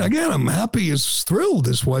 I mean, again, I'm happy. He's thrilled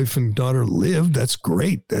his wife and daughter lived. That's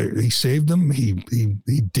great. He saved them. He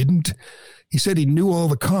didn't. He said he knew all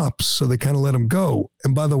the cops, so they kind of let him go.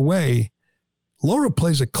 And by the way, Laura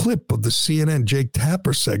plays a clip of the CNN Jake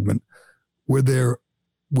Tapper segment where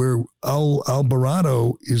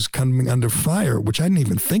Alvarado is coming under fire, which I didn't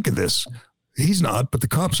even think of this. He's not, but the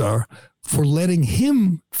cops are, for letting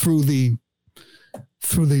him through the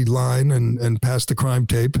line and past the crime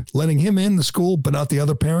tape, letting him in the school, but not the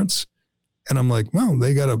other parents. And I'm like, well,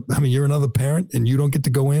 you're another parent and you don't get to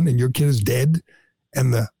go in and your kid is dead.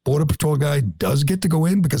 And the Border Patrol guy does get to go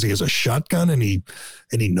in because he has a shotgun and he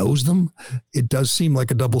knows them. It does seem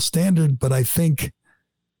like a double standard, but I think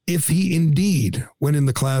if he indeed went in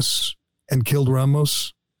the class and killed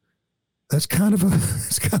Ramos, that's kind of an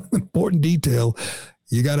important detail.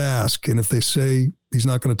 You got to ask. And if they say he's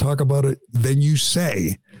not going to talk about it, then you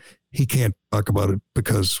say he can't talk about it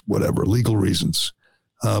because whatever, legal reasons.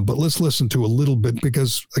 But let's listen to a little bit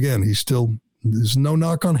because, again, there's no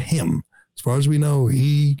knock on him. As far as we know,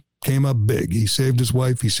 he came up big. He saved his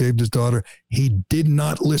wife. He saved his daughter. He did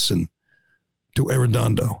not listen to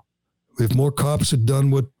Arredondo. If more cops had done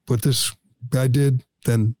what this guy did,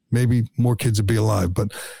 then maybe more kids would be alive.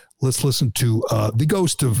 But let's listen to the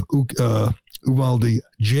Ghost of Uvalde,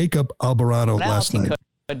 Jacob Alvarado, last night.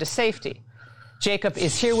 To safety. Jacob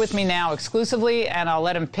is here with me now exclusively, and I'll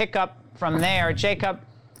let him pick up from there. Jacob,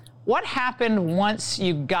 What happened once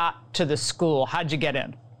you got to the school? How'd you get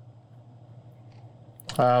in?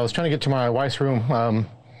 I was trying to get to my wife's room.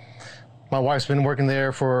 My wife's been working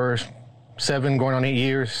there for 7, going on 8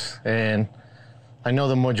 years, and I know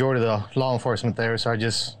the majority of the law enforcement there, so I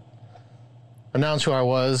just announced who I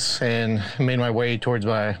was and made my way towards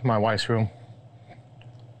my wife's room.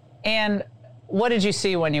 And what did you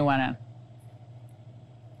see when you went in?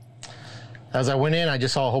 As I went in, I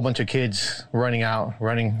just saw a whole bunch of kids running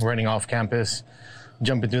off campus,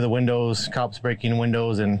 jumping through the windows, cops breaking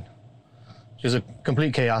windows, and just a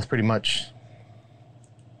complete chaos pretty much.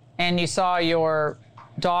 And you saw your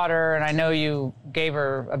daughter, and I know you gave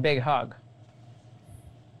her a big hug.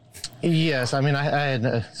 Yes, I mean, I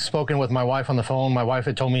had spoken with my wife on the phone. My wife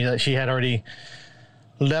had told me that she had already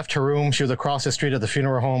left her room. She was across the street at the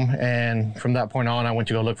funeral home, and from that point on, I went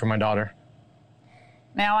to go look for my daughter.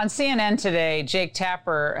 Now, on CNN today, Jake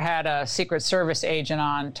Tapper had a Secret Service agent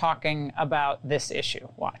on talking about this issue.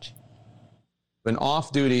 Watch. An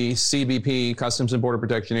off-duty CBP, Customs and Border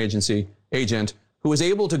Protection Agency agent, who was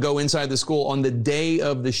able to go inside the school on the day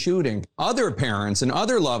of the shooting. Other parents and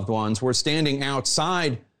other loved ones were standing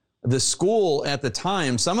outside the school at the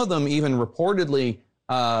time, some of them even reportedly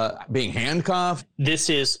being handcuffed. This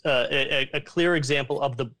is a clear example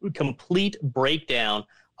of the complete breakdown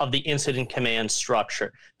of the incident command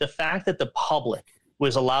structure. The fact that the public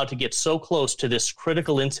was allowed to get so close to this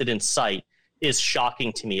critical incident site is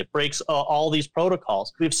shocking to me. It breaks all these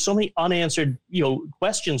protocols. We have so many unanswered,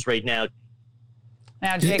 questions right now.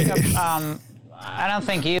 Now, Jacob, I don't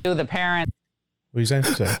think you, the parent. What are you saying?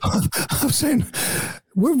 Sorry. I'm saying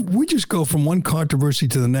we just go from one controversy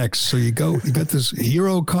to the next. So you got this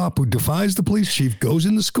hero cop who defies the police chief, goes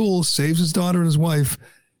into school, saves his daughter and his wife,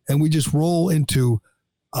 and we just roll into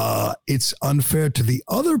it's unfair to the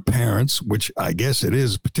other parents, which I guess it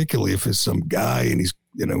is, particularly if it's some guy and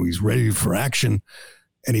he's ready for action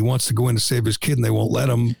and he wants to go in to save his kid and they won't let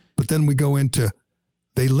him. But then we go into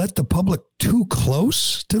they let the public too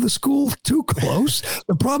close to the school, too close.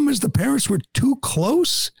 The problem is the parents were too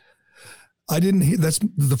close. I didn't hear, that's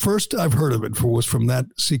the first I've heard of it was from that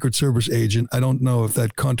Secret Service agent. I don't know if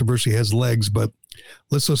that controversy has legs, but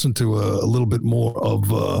let's listen to a little bit more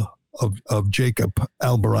of Jacob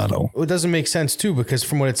Alvarado. It doesn't make sense too, because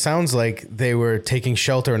from what it sounds like, they were taking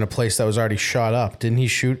shelter in a place that was already shot up. Didn't he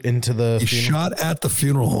shoot into the He shot at the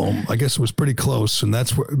funeral home. I guess it was pretty close. And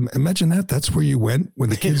that's where, imagine that's where you went when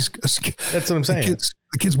the kids. That's what I'm saying.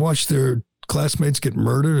 The kids watched their classmates get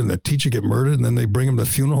murdered and the teacher get murdered. And then they bring them to the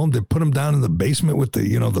funeral home. They put them down in the basement with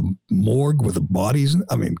the morgue with the bodies.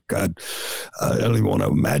 I mean, God, I don't even want to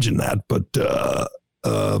imagine that. But,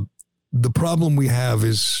 the problem we have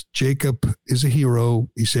is Jacob is a hero.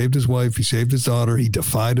 He saved his wife. He saved his daughter. He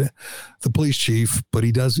defied the police chief, but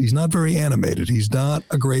he's not very animated. He's not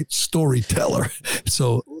a great storyteller.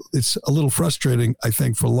 So it's a little frustrating, I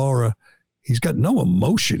think, for Laura. He's got no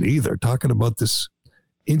emotion either, talking about this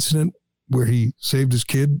incident where he saved his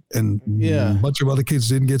kid and a bunch of other kids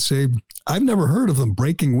didn't get saved. I've never heard of them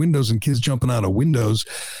breaking windows and kids jumping out of windows.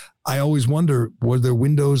 I always wonder, were there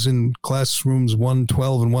windows in classrooms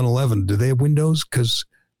 112 and 111? Do they have windows? Because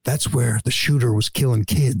that's where the shooter was killing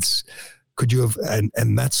kids. Could you have,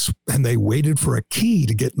 and they waited for a key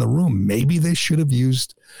to get in the room. Maybe they should have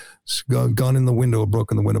gone in the window or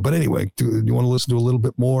broken the window. But anyway, do you want to listen to a little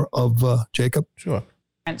bit more of Jacob? Sure.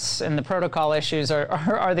 And the protocol issues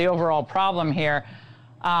are the overall problem here.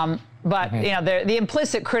 But, the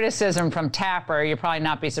implicit criticism from Tapper, you'll probably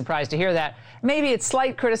not be surprised to hear that. Maybe it's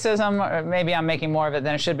slight criticism, or maybe I'm making more of it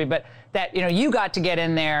than it should be, but that, you got to get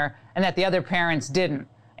in there and that the other parents didn't.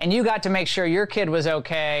 And you got to make sure your kid was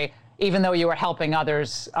okay, even though you were helping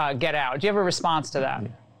others get out. Do you have a response to that?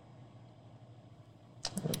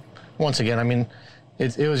 Once again, I mean,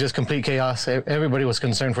 it was just complete chaos. Everybody was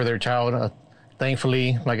concerned for their child.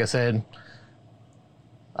 Thankfully, like I said,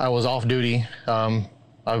 I was off duty.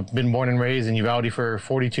 I've been born and raised in Uvalde for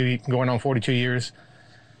going on 42 years.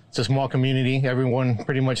 It's a small community. Everyone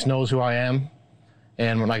pretty much knows who I am.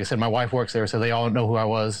 And like I said, my wife works there, so they all know who I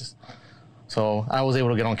was. So I was able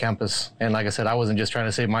to get on campus. And like I said, I wasn't just trying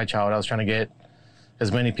to save my child. I was trying to get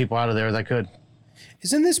as many people out of there as I could.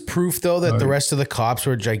 Isn't this proof, though, that the rest of the cops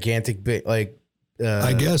were gigantic, I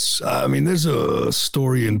guess. I mean, there's a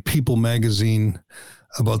story in People magazine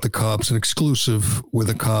about the cops, an exclusive with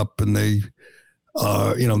a cop, and they're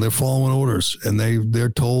following orders, and they're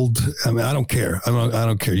told. I mean, I don't care. I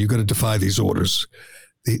don't care. You got to defy these orders.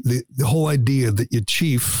 The whole idea that your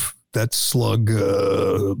chief, that slug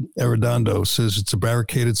Arredondo, says it's a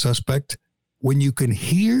barricaded suspect. When you can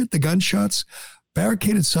hear the gunshots,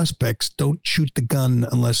 barricaded suspects don't shoot the gun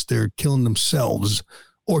unless they're killing themselves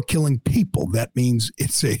or killing people. That means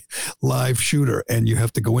it's a live shooter and you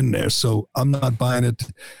have to go in there. So I'm not buying it.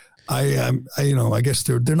 I guess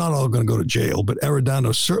they're not all going to go to jail, but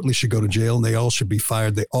Arredondo certainly should go to jail and they all should be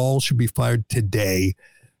fired. They all should be fired today.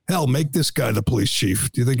 Hell, make this guy the police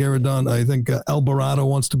chief. Do you think Arredondo? I think Alvarado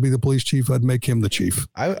wants to be the police chief. I'd make him the chief.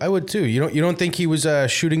 I would too. You don't think he was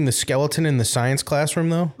shooting the skeleton in the science classroom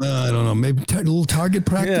though? I don't know. Maybe a little target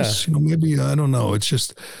practice. Yeah. Maybe I don't know. It's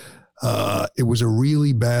just it was a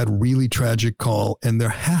really bad, really tragic call, and there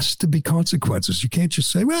has to be consequences. You can't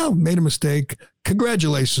just say, "Well, made a mistake.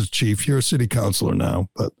 Congratulations, chief. You're a city councilor now."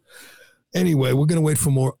 But anyway, we're going to wait for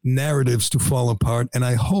more narratives to fall apart, and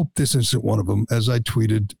I hope this isn't one of them. As I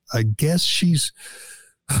tweeted, I guess she's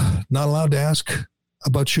not allowed to ask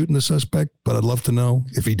about shooting the suspect, but I'd love to know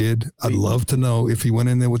if he did. I'd love to know if he went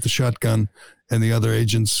in there with the shotgun and the other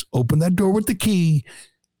agents opened that door with the key.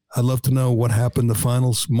 I'd love to know what happened, the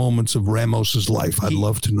final moments of Ramos's life. I'd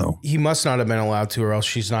love to know. He must not have been allowed to, or else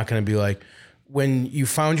she's not going to be like, when you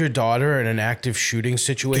found your daughter in an active shooting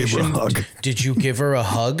situation, give her a hug. Did you give her a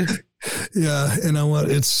hug? Yeah, you know what?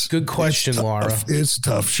 It's good question, Laura. It's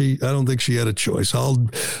tough. I don't think she had a choice.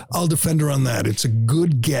 I'll defend her on that. It's a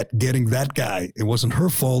good getting that guy. It wasn't her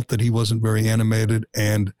fault that he wasn't very animated,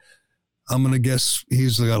 and I'm gonna guess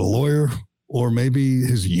he's got a lawyer or maybe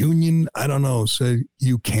his union. I don't know. Say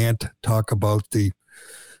you can't talk about the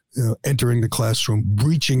entering the classroom,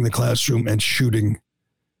 breaching the classroom, and shooting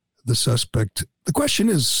the suspect. The question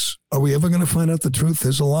is, are we ever going to find out the truth?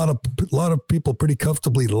 There's a lot of people pretty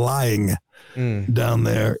comfortably lying down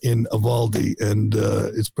there in Uvalde, and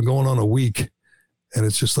it's been going on a week, and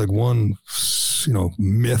it's just like one,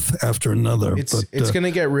 myth after another. It's going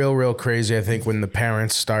to get real crazy, I think, when the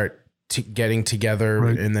parents start getting together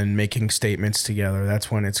and then making statements together.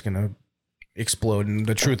 That's when it's going to explode, and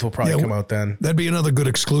the truth will probably come out then. That'd be another good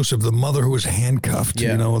exclusive. The mother who was handcuffed,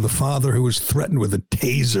 the father who was threatened with a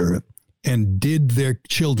taser, and did their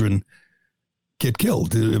children get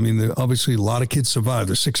killed? I mean, obviously a lot of kids survived.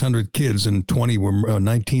 There's 600 kids and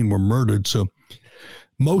 19 were murdered. So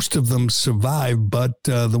most of them survived, but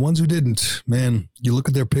the ones who didn't, man, you look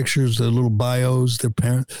at their pictures, their little bios, their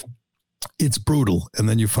parents, it's brutal. And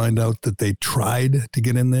then you find out that they tried to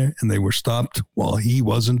get in there and they were stopped while he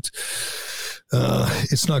wasn't.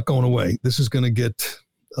 It's not going away. This is going to get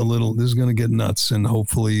nuts, and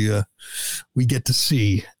hopefully we get to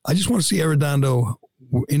see. I just want to see Arredondo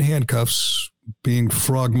in handcuffs being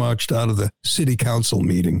frog marched out of the city council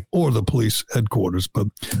meeting or the police headquarters. But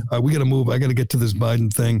we got to move. I got to get to this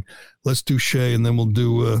Biden thing. Let's do Shay, and then we'll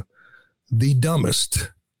do the dumbest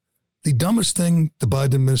thing the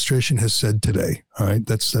Biden administration has said today. All right,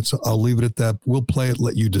 that's. I'll leave it at that. We'll play it.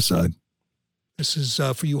 Let you decide. This is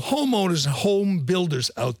for you homeowners and home builders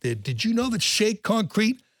out there. Did you know that Shea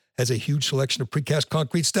Concrete has a huge selection of precast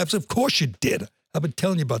concrete steps? Of course you did. I've been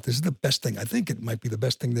telling you about this. This is the best thing. I think it might be the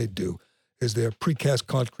best thing they do is their precast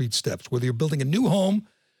concrete steps. Whether you're building a new home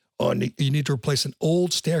or you need to replace an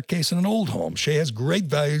old staircase in an old home, Shea has great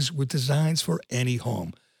values with designs for any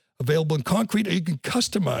home. Available in concrete, or you can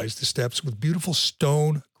customize the steps with beautiful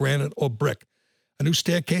stone, granite, or brick. A new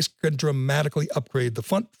staircase can dramatically upgrade the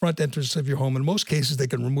front entrance of your home. In most cases, they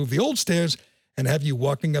can remove the old stairs and have you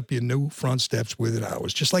walking up your new front steps within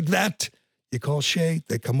hours. Just like that, you call Shea,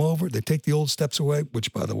 they come over, they take the old steps away,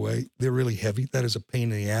 which, by the way, they're really heavy. That is a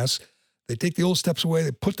pain in the ass. They take the old steps away,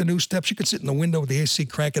 they put the new steps. You can sit in the window with the AC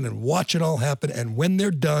cranking and watch it all happen. And when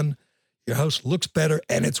they're done, your house looks better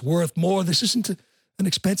and it's worth more. This isn't an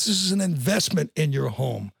expense. This is an investment in your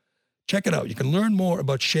home. Check it out. You can learn more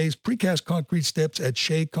about Shea's precast concrete steps at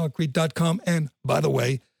sheaconcrete.com. And by the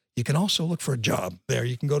way, you can also look for a job there.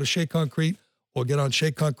 You can go to Shea Concrete or get on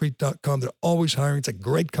sheaconcrete.com. They're always hiring. It's a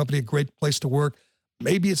great company, a great place to work.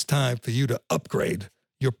 Maybe it's time for you to upgrade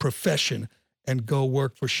your profession and go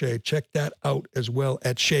work for Shea. Check that out as well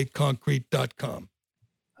at sheaconcrete.com.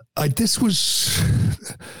 This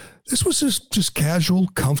was just casual,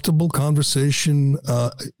 comfortable conversation.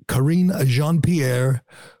 Karine Jean-Pierre,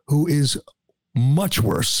 who is much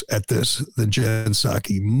worse at this than Jen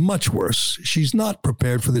Psaki, much worse. She's not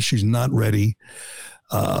prepared for this. She's not ready.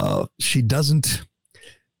 She doesn't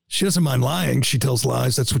mind lying. She tells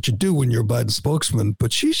lies. That's what you do when you're a Biden spokesman.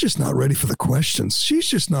 But she's just not ready for the questions. She's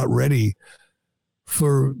just not ready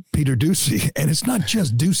for Peter Doocy. And it's not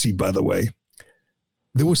just Doocy, by the way.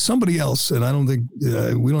 There was somebody else, and I don't think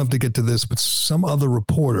we don't have to get to this, but some other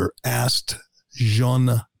reporter asked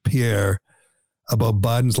Jean-Pierre about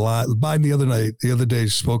Biden's lie. Biden the other day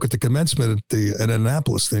spoke at the commencement at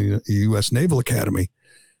Annapolis, the U.S. Naval Academy,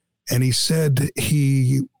 and he said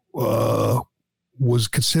he was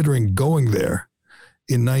considering going there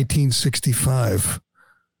in 1965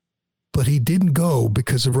 but he didn't go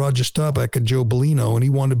because of Roger Staubach and Joe Bellino, and he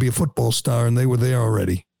wanted to be a football star, and they were there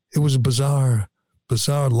already. It was a bizarre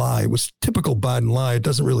lie. It was a typical Biden lie. It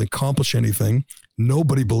doesn't really accomplish anything.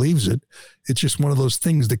 Nobody believes it. It's just one of those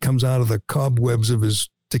things that comes out of the cobwebs of his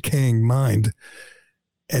decaying mind.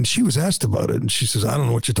 And she was asked about it, and she says, I don't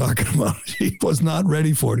know what you're talking about. She was not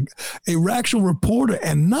ready for it. A actual reporter,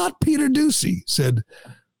 and not Peter Doocy, said,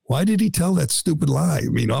 why did he tell that stupid lie? I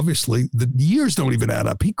mean, obviously, the years don't even add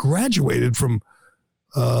up. He graduated from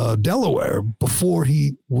Delaware before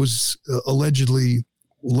he was allegedly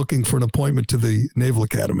looking for an appointment to the Naval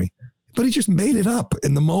Academy. But he just made it up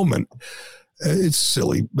in the moment. It's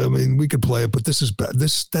silly. I mean, we could play it, but this is bad.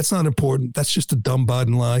 That's not important. That's just a dumb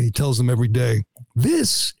Biden lie. He tells them every day.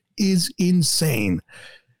 This is insane.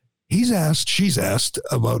 She's asked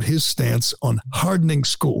about his stance on hardening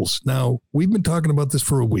schools. Now, we've been talking about this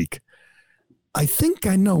for a week. I think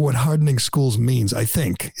I know what hardening schools means. I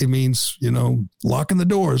think it means, locking the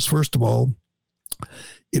doors, first of all.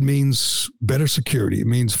 It means better security. It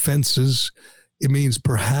means fences. It means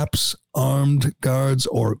perhaps armed guards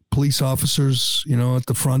or police officers, at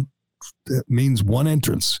the front. It means one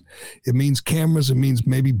entrance. It means cameras. It means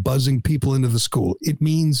maybe buzzing people into the school. It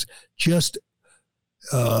means just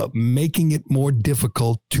making it more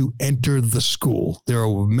difficult to enter the school. There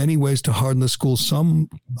are many ways to harden the school. Some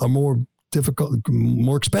are more difficult,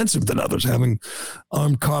 more expensive than others, having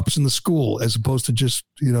armed cops in the school as opposed to just,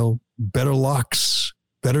 better locks,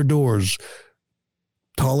 better doors,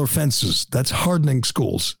 taller fences. That's hardening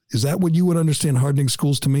schools. Is that what you would understand hardening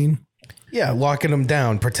schools to mean? Yeah, locking them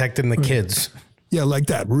down, protecting the kids. Yeah, like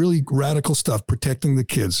that. Really radical stuff, protecting the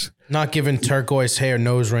kids. Not giving turquoise hair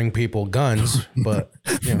nose ring people guns, but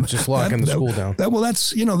just locking the school down.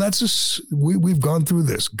 We've gone through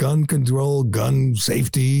this. Gun control, gun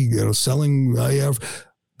safety, selling IF.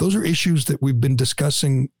 Those are issues that we've been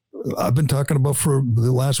discussing. I've been talking about for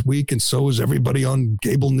the last week, and so is everybody on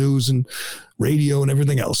cable news and radio and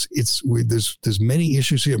everything else. There's many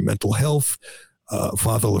issues here: mental health,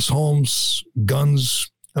 fatherless homes, guns.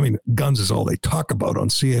 I mean, guns is all they talk about on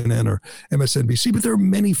CNN or MSNBC, but there are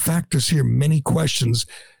many factors here, many questions.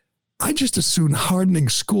 I just assumed hardening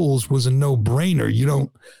schools was a no-brainer.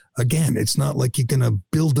 Again, it's not like you're going to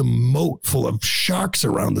build a moat full of sharks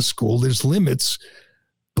around the school. There's limits,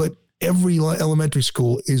 but every elementary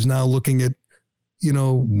school is now looking at,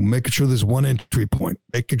 making sure there's one entry point,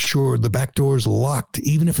 making sure the back door is locked.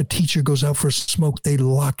 Even if a teacher goes out for a smoke, they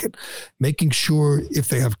lock it. Making sure if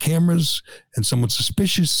they have cameras and someone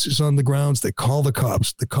suspicious is on the grounds, they call the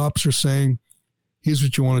cops. The cops are saying, here's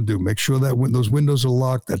what you want to do. Make sure that those windows are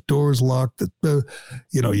locked, that door is locked, that,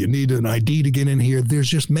 you need an ID to get in here. There's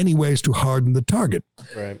just many ways to harden the target.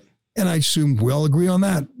 Right. And I assume we all agree on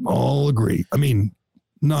that. All agree. I mean,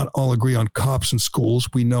 not all agree on cops in schools.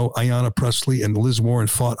 We know Ayanna Pressley and Liz Warren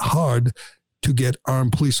fought hard to get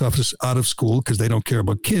armed police officers out of school because they don't care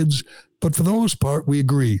about kids. But for the most part, we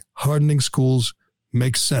agree. Hardening schools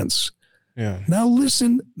makes sense. Yeah. Now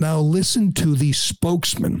listen to the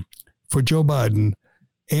spokesman for Joe Biden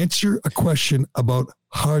answer a question about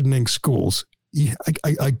hardening schools.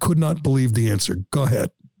 I could not believe the answer. Go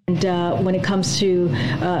ahead. And when it comes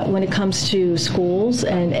to schools,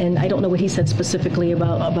 and I don't know what he said specifically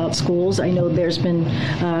about schools. I know there's been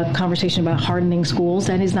conversation about hardening schools.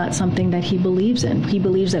 That is not something that he believes in. He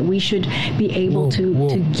believes that we should be able to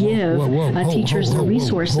give teachers the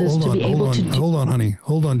resources to be able to. Hold on, honey.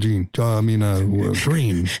 Hold on, Jean.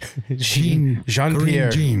 Green.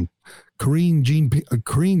 Jean-Pierre. Karine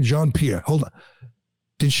Jean-Pierre. Hold on.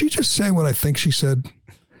 Did she just say what I think she said?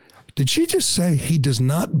 Did she just say he does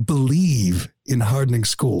not believe in hardening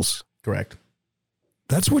schools? Correct.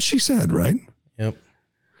 That's what she said, right? Yep.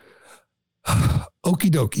 Okie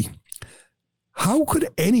dokie. How could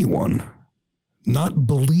anyone not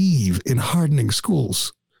believe in hardening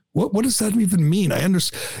schools? What does that even mean? I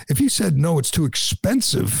understand. If you said, no, it's too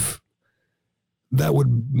expensive, that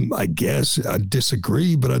would, I guess, I'd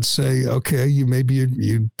disagree, but I'd say, okay, you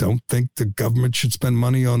don't think the government should spend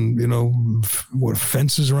money on,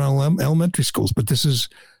 fences around elementary schools. But this is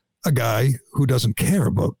a guy who doesn't care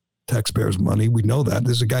about taxpayers' money. We know that.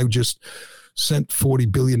 There's a guy who just sent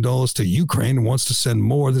 $40 billion to Ukraine and wants to send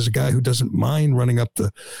more. There's a guy who doesn't mind running up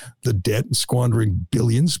the debt and squandering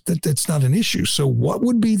billions. That's not an issue. So what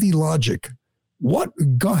would be the logic?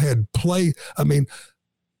 Go ahead, play. I mean,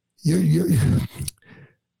 You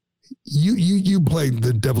play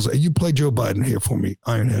the devil's. You play Joe Biden here for me,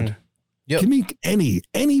 Ironhead. Mm-hmm. Yep. Give me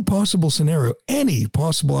any possible scenario, any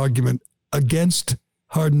possible argument against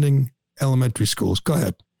hardening elementary schools. Go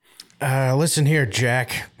ahead. Listen here,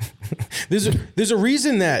 Jack. There's a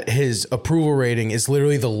reason that his approval rating is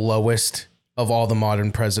literally the lowest of all the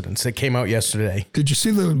modern presidents. That came out yesterday. Did you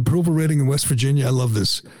see the approval rating in West Virginia? I love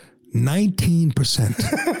this.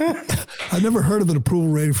 19%. I've never heard of an approval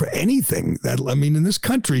rating for anything. In this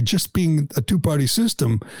country, just being a two-party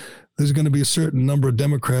system, there's going to be a certain number of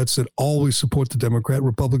Democrats that always support the Democrat,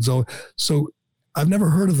 Republicans always. So I've never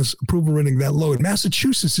heard of this approval rating that low. In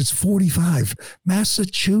Massachusetts, it's 45.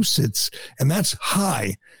 Massachusetts, and that's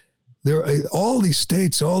high. There are all these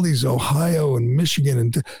states, all these Ohio and Michigan,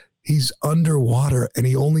 and he's underwater, and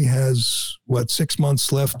he only has 6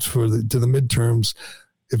 months left to the midterms.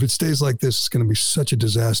 If it stays like this, it's going to be such a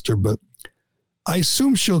disaster. But I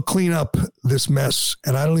assume she'll clean up this mess,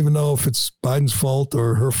 and I don't even know if it's Biden's fault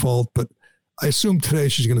or her fault. But I assume today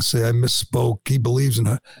she's going to say, "I misspoke." He believes in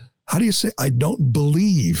her. How do you say, I don't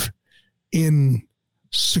believe in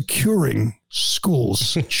securing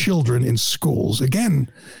schools, children in schools? Again,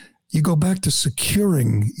 you go back to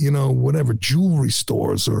securing, whatever, jewelry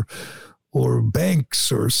stores or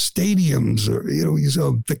banks or stadiums or,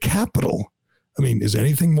 the Capitol. I mean, is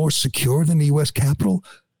anything more secure than the U.S. Capitol?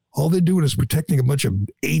 All they're doing is protecting a bunch of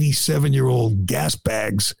 87-year-old gas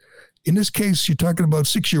bags. In this case, you're talking about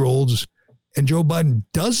 6-year-olds, and Joe Biden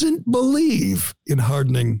doesn't believe in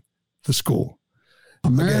hardening the school.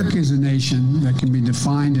 America is a nation that can be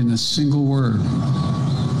defined in a single word.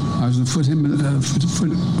 I was the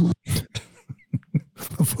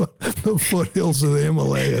foothills of the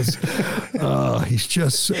Himalayas. He's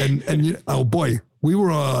just oh boy, we were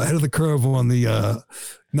ahead of the curve on the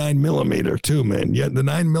 9mm too, man. Yet the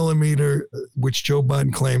 9mm, which Joe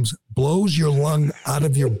Biden claims blows your lung out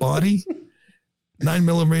of your body.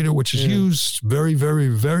 9mm, which is used very, very,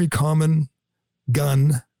 very common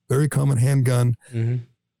gun. Very common handgun,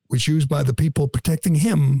 which used by the people protecting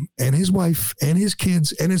him and his wife and his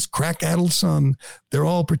kids and his crack-addled son. They're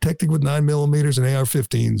all protected with 9mm and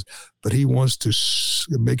AR-15s, but he wants to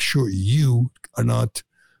make sure you are not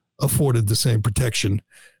afforded the same protection.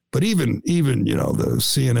 But even the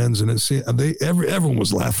CNNs and everyone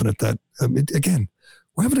was laughing at that. Again,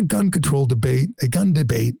 we're having a gun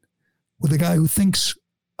debate with a guy who thinks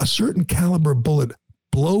a certain caliber bullet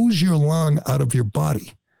blows your lung out of your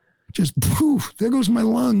body. Just poof, there goes my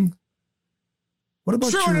lung. What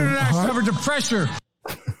about your heart? Covered to pressure.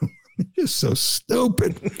 You're so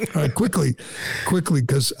stupid. All right, quickly,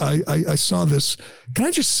 because I saw this. Can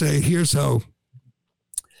I just say, here's how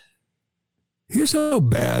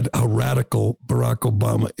bad, how radical Barack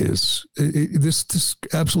Obama is. This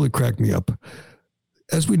absolutely cracked me up.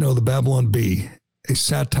 As we know, the Babylon Bee, a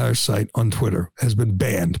satire site on Twitter, has been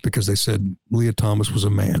banned because they said Leah Thomas was a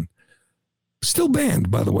man. Still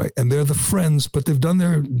banned, by the way, and they're the friends, but they've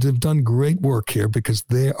done great work here because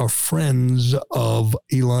they are friends of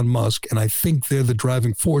Elon Musk, and I think they're the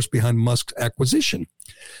driving force behind Musk's acquisition.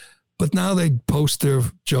 But now they post their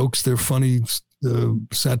jokes, their funny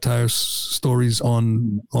satire stories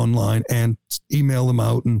online and email them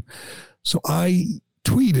out, and so I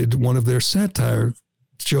tweeted one of their satire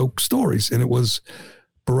joke stories, and it was,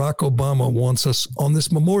 Barack Obama wants us, on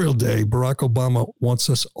this Memorial Day, Barack Obama wants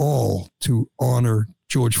us all to honor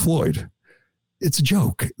George Floyd. It's a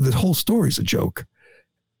joke. The whole story is a joke.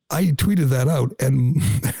 I tweeted that out, and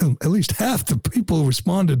at least half the people who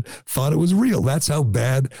responded thought it was real. That's how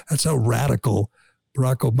bad, that's how radical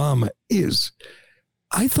Barack Obama is.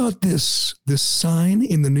 I thought this sign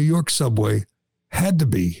in the New York subway had to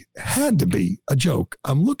be a joke.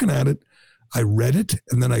 I'm looking at it. I read it,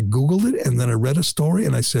 and then I Googled it, and then I read a story,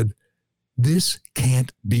 and I said, this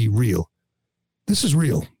can't be real. This is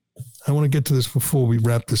real. I want to get to this before we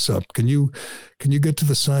wrap this up. Can you get to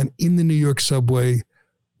the sign in the New York subway,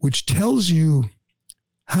 which tells you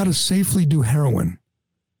how to safely do heroin?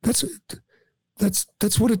 That's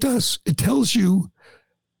what it does. It tells you,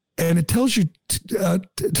 and it tells you,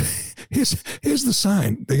 here's the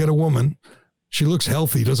sign. They got a woman. She looks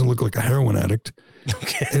healthy, doesn't look like a heroin addict.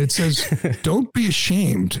 Okay. And it says, don't be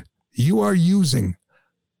ashamed. You are using.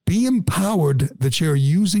 Be empowered that you're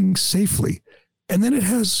using safely. And then it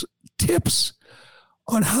has tips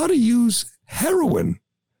on how to use heroin.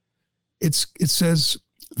 It says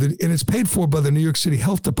that, and it's paid for by the New York City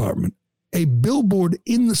Health Department. A billboard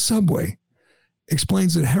in the subway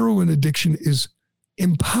explains that heroin addiction is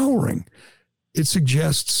empowering. It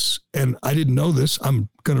suggests, and I didn't know this, I'm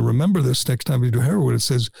going to remember this next time we do heroin. It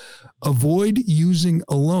says, avoid using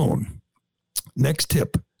alone. Next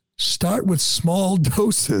tip, start with small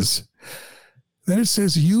doses. Then it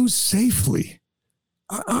says, use safely.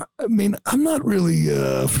 I mean, I'm not really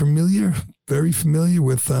very familiar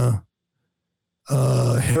with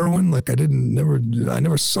heroin. Like I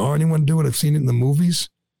never saw anyone do it. I've seen it in the movies.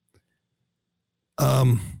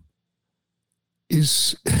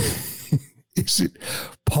 Is it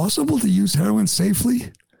possible to use heroin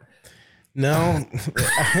safely? No,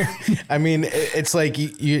 I mean, it's like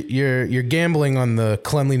you're gambling on the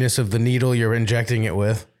cleanliness of the needle you're injecting it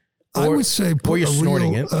with. I would say, or you're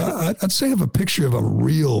snorting it. I'd say have a picture of a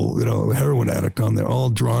real, heroin addict on there, all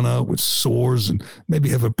drawn out with sores, and maybe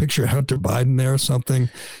have a picture of Hunter Biden there or something,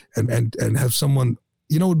 and have someone,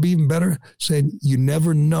 would be even better, saying, you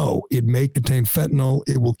never know, it may contain fentanyl,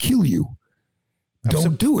 it will kill you.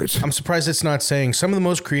 Don't do it. I'm surprised it's not saying some of the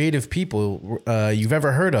most creative people you've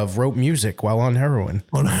ever heard of wrote music while on heroin.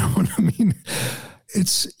 On heroin, I mean,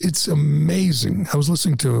 it's amazing. I was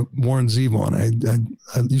listening to Warren Zevon.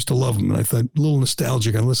 I used to love him, and I thought, a little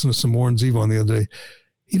nostalgic. I listened to some Warren Zevon the other day.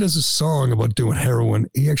 He does a song about doing heroin.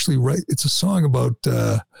 He actually it's a song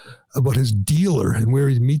about his dealer and where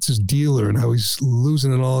he meets his dealer and how he's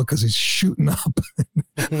losing it all because he's shooting up.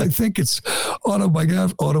 I think it's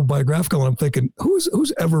autobiographical. And I'm thinking,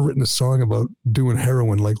 who's ever written a song about doing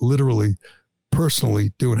heroin, like literally,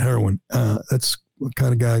 personally doing heroin? That's what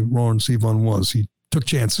kind of guy Warren Zevon was. He took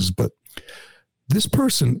chances, but this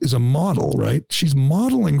person is a model, right? She's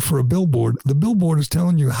modeling for a billboard. The billboard is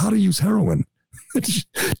telling you how to use heroin.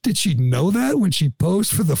 Did she know that when she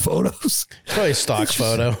posed for the photos? Probably a stock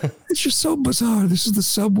photo. It's just so bizarre. This is the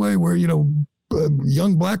subway where,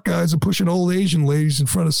 young black guys are pushing old Asian ladies in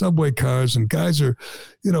front of subway cars, and guys are,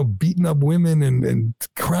 beating up women and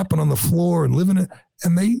crapping on the floor and living it.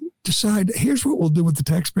 And they decide, here's what we'll do with the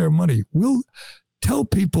taxpayer money. We'll tell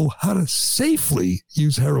people how to safely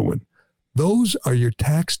use heroin. Those are your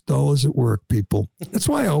tax dollars at work, people. That's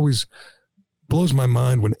why it always blows my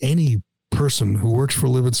mind when any person who works for a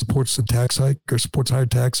living supports the tax hike or supports higher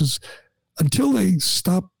taxes, until they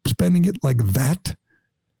stop spending it like that.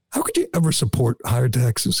 How could you ever support higher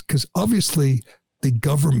taxes? Because obviously the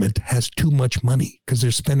government has too much money because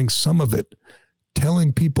they're spending some of it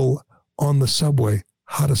telling people on the subway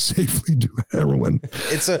how to safely do heroin.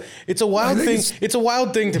 It's a wild thing. It's a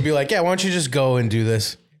wild thing to be like, yeah, why don't you just go and do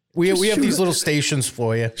this? We have these little stations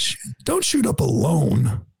for you. Don't shoot up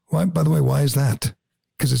alone. Why? By the way, why is that?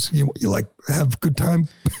 Because it's you like have a good time.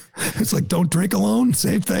 It's like don't drink alone.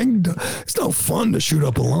 Same thing. It's no fun to shoot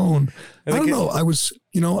up alone. I don't know.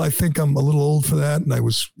 I think I'm a little old for that, and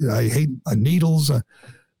I hate needles.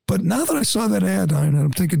 But now that I saw that ad,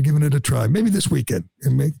 I'm thinking of giving it a try. Maybe this weekend.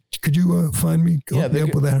 Could you find me? Hook me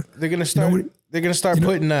up with that. They're gonna start. They're gonna start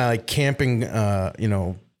putting camping.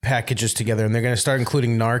 Packages together, and they're going to start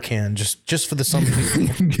including Narcan just for the summer.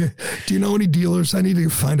 Do you know any dealers? I need to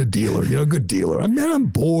find a dealer, a good dealer. I'm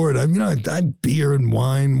bored. I'm beer and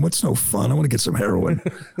wine. What's no fun? I want to get some heroin.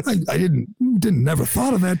 I never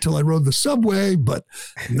thought of that till I rode the subway, but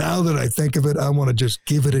now that I think of it, I want to just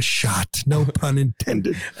give it a shot. No pun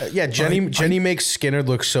intended. Jenny makes Skinner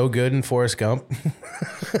look so good in Forrest Gump.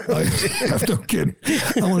 I'm no kidding.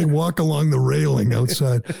 I want to walk along the railing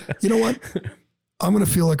outside. You know what? I'm going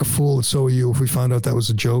to feel like a fool, and so are you, if we found out that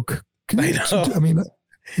was a joke.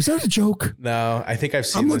 Is that a joke? No, I think I've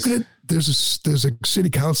seen this. I'm looking at, there's a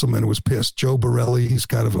city councilman who was pissed, Joe Borelli. He's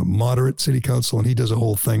kind of a moderate city council, and he does a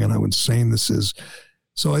whole thing on how insane this is.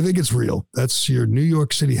 So I think it's real. That's your New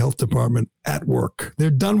York City Health Department at work.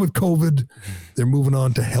 They're done with COVID. They're moving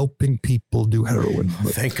on to helping people do heroin.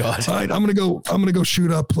 Thank God. All right, I'm gonna go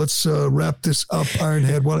shoot up. Let's wrap this up.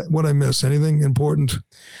 Ironhead, what I miss? Anything important?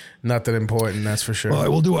 Nothing important, that's for sure. All right,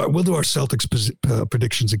 we'll do our Celtics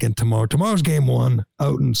predictions again tomorrow. Tomorrow's game 1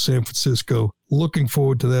 out in San Francisco. Looking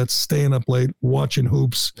forward to that. Staying up late, watching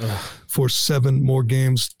hoops for 7 more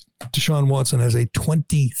games. Deshaun Watson has a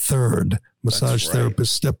 23rd massage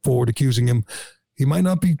therapist step forward accusing him. He might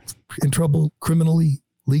not be in trouble criminally,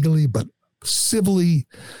 legally, but civilly,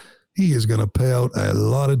 he is going to pay out a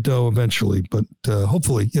lot of dough eventually. But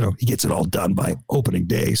hopefully, he gets it all done by opening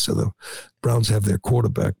day, so the Browns have their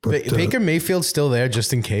quarterback. But Baker Mayfield's still there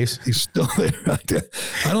just in case. He's still there.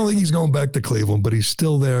 I don't think he's going back to Cleveland, but he's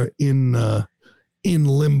still there in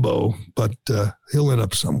limbo. But he'll end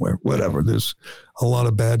up somewhere. Whatever. There's a lot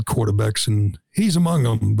of bad quarterbacks, and he's among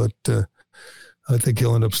them. But I think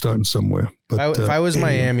he'll end up starting somewhere. But if I was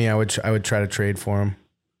Miami, I would try to trade for him.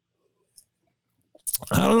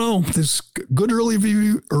 I don't know. There's good early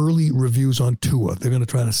reviews on Tua. They're going to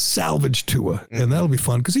try to salvage Tua, and that'll be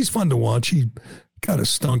fun because he's fun to watch. He kind of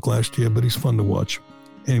stunk last year, but he's fun to watch.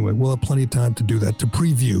 Anyway, we'll have plenty of time to do that, to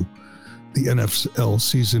preview the NFL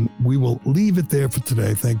season. We will leave it there for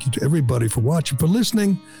today. Thank you to everybody for watching, for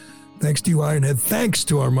listening. Thanks to you, Ironhead. Thanks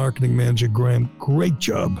to our marketing manager, Graham. Great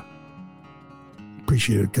job.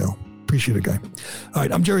 Appreciate it, Cal. Appreciate it, guy. All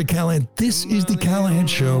right, I'm Jerry Callahan. This is The Callahan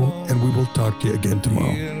Show, and we will talk to you again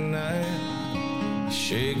tomorrow.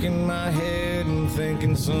 Shaking my head and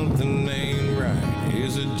thinking something ain't right.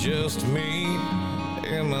 Is it just me?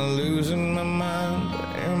 Am I losing my mind?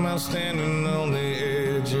 Am I standing on the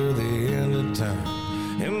edge of the end of time?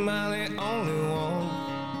 Am I the only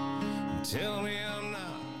one? Tell me I'm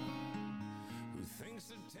not.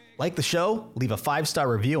 Like the show? Leave a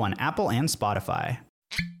 5-star review on Apple and Spotify.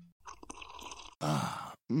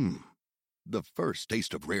 The first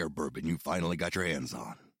taste of rare bourbon you finally got your hands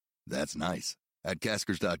on. That's nice. At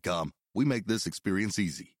Caskers.com, we make this experience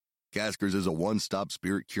easy. Caskers is a one-stop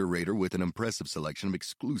spirit curator with an impressive selection of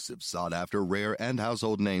exclusive, sought-after, rare, and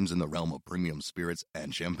household names in the realm of premium spirits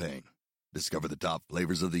and champagne. Discover the top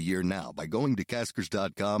flavors of the year now by going to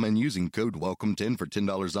Caskers.com and using code WELCOME10 for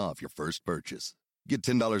 $10 off your first purchase. Get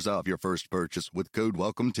 $10 off your first purchase with code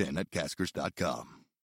WELCOME10 at Caskers.com.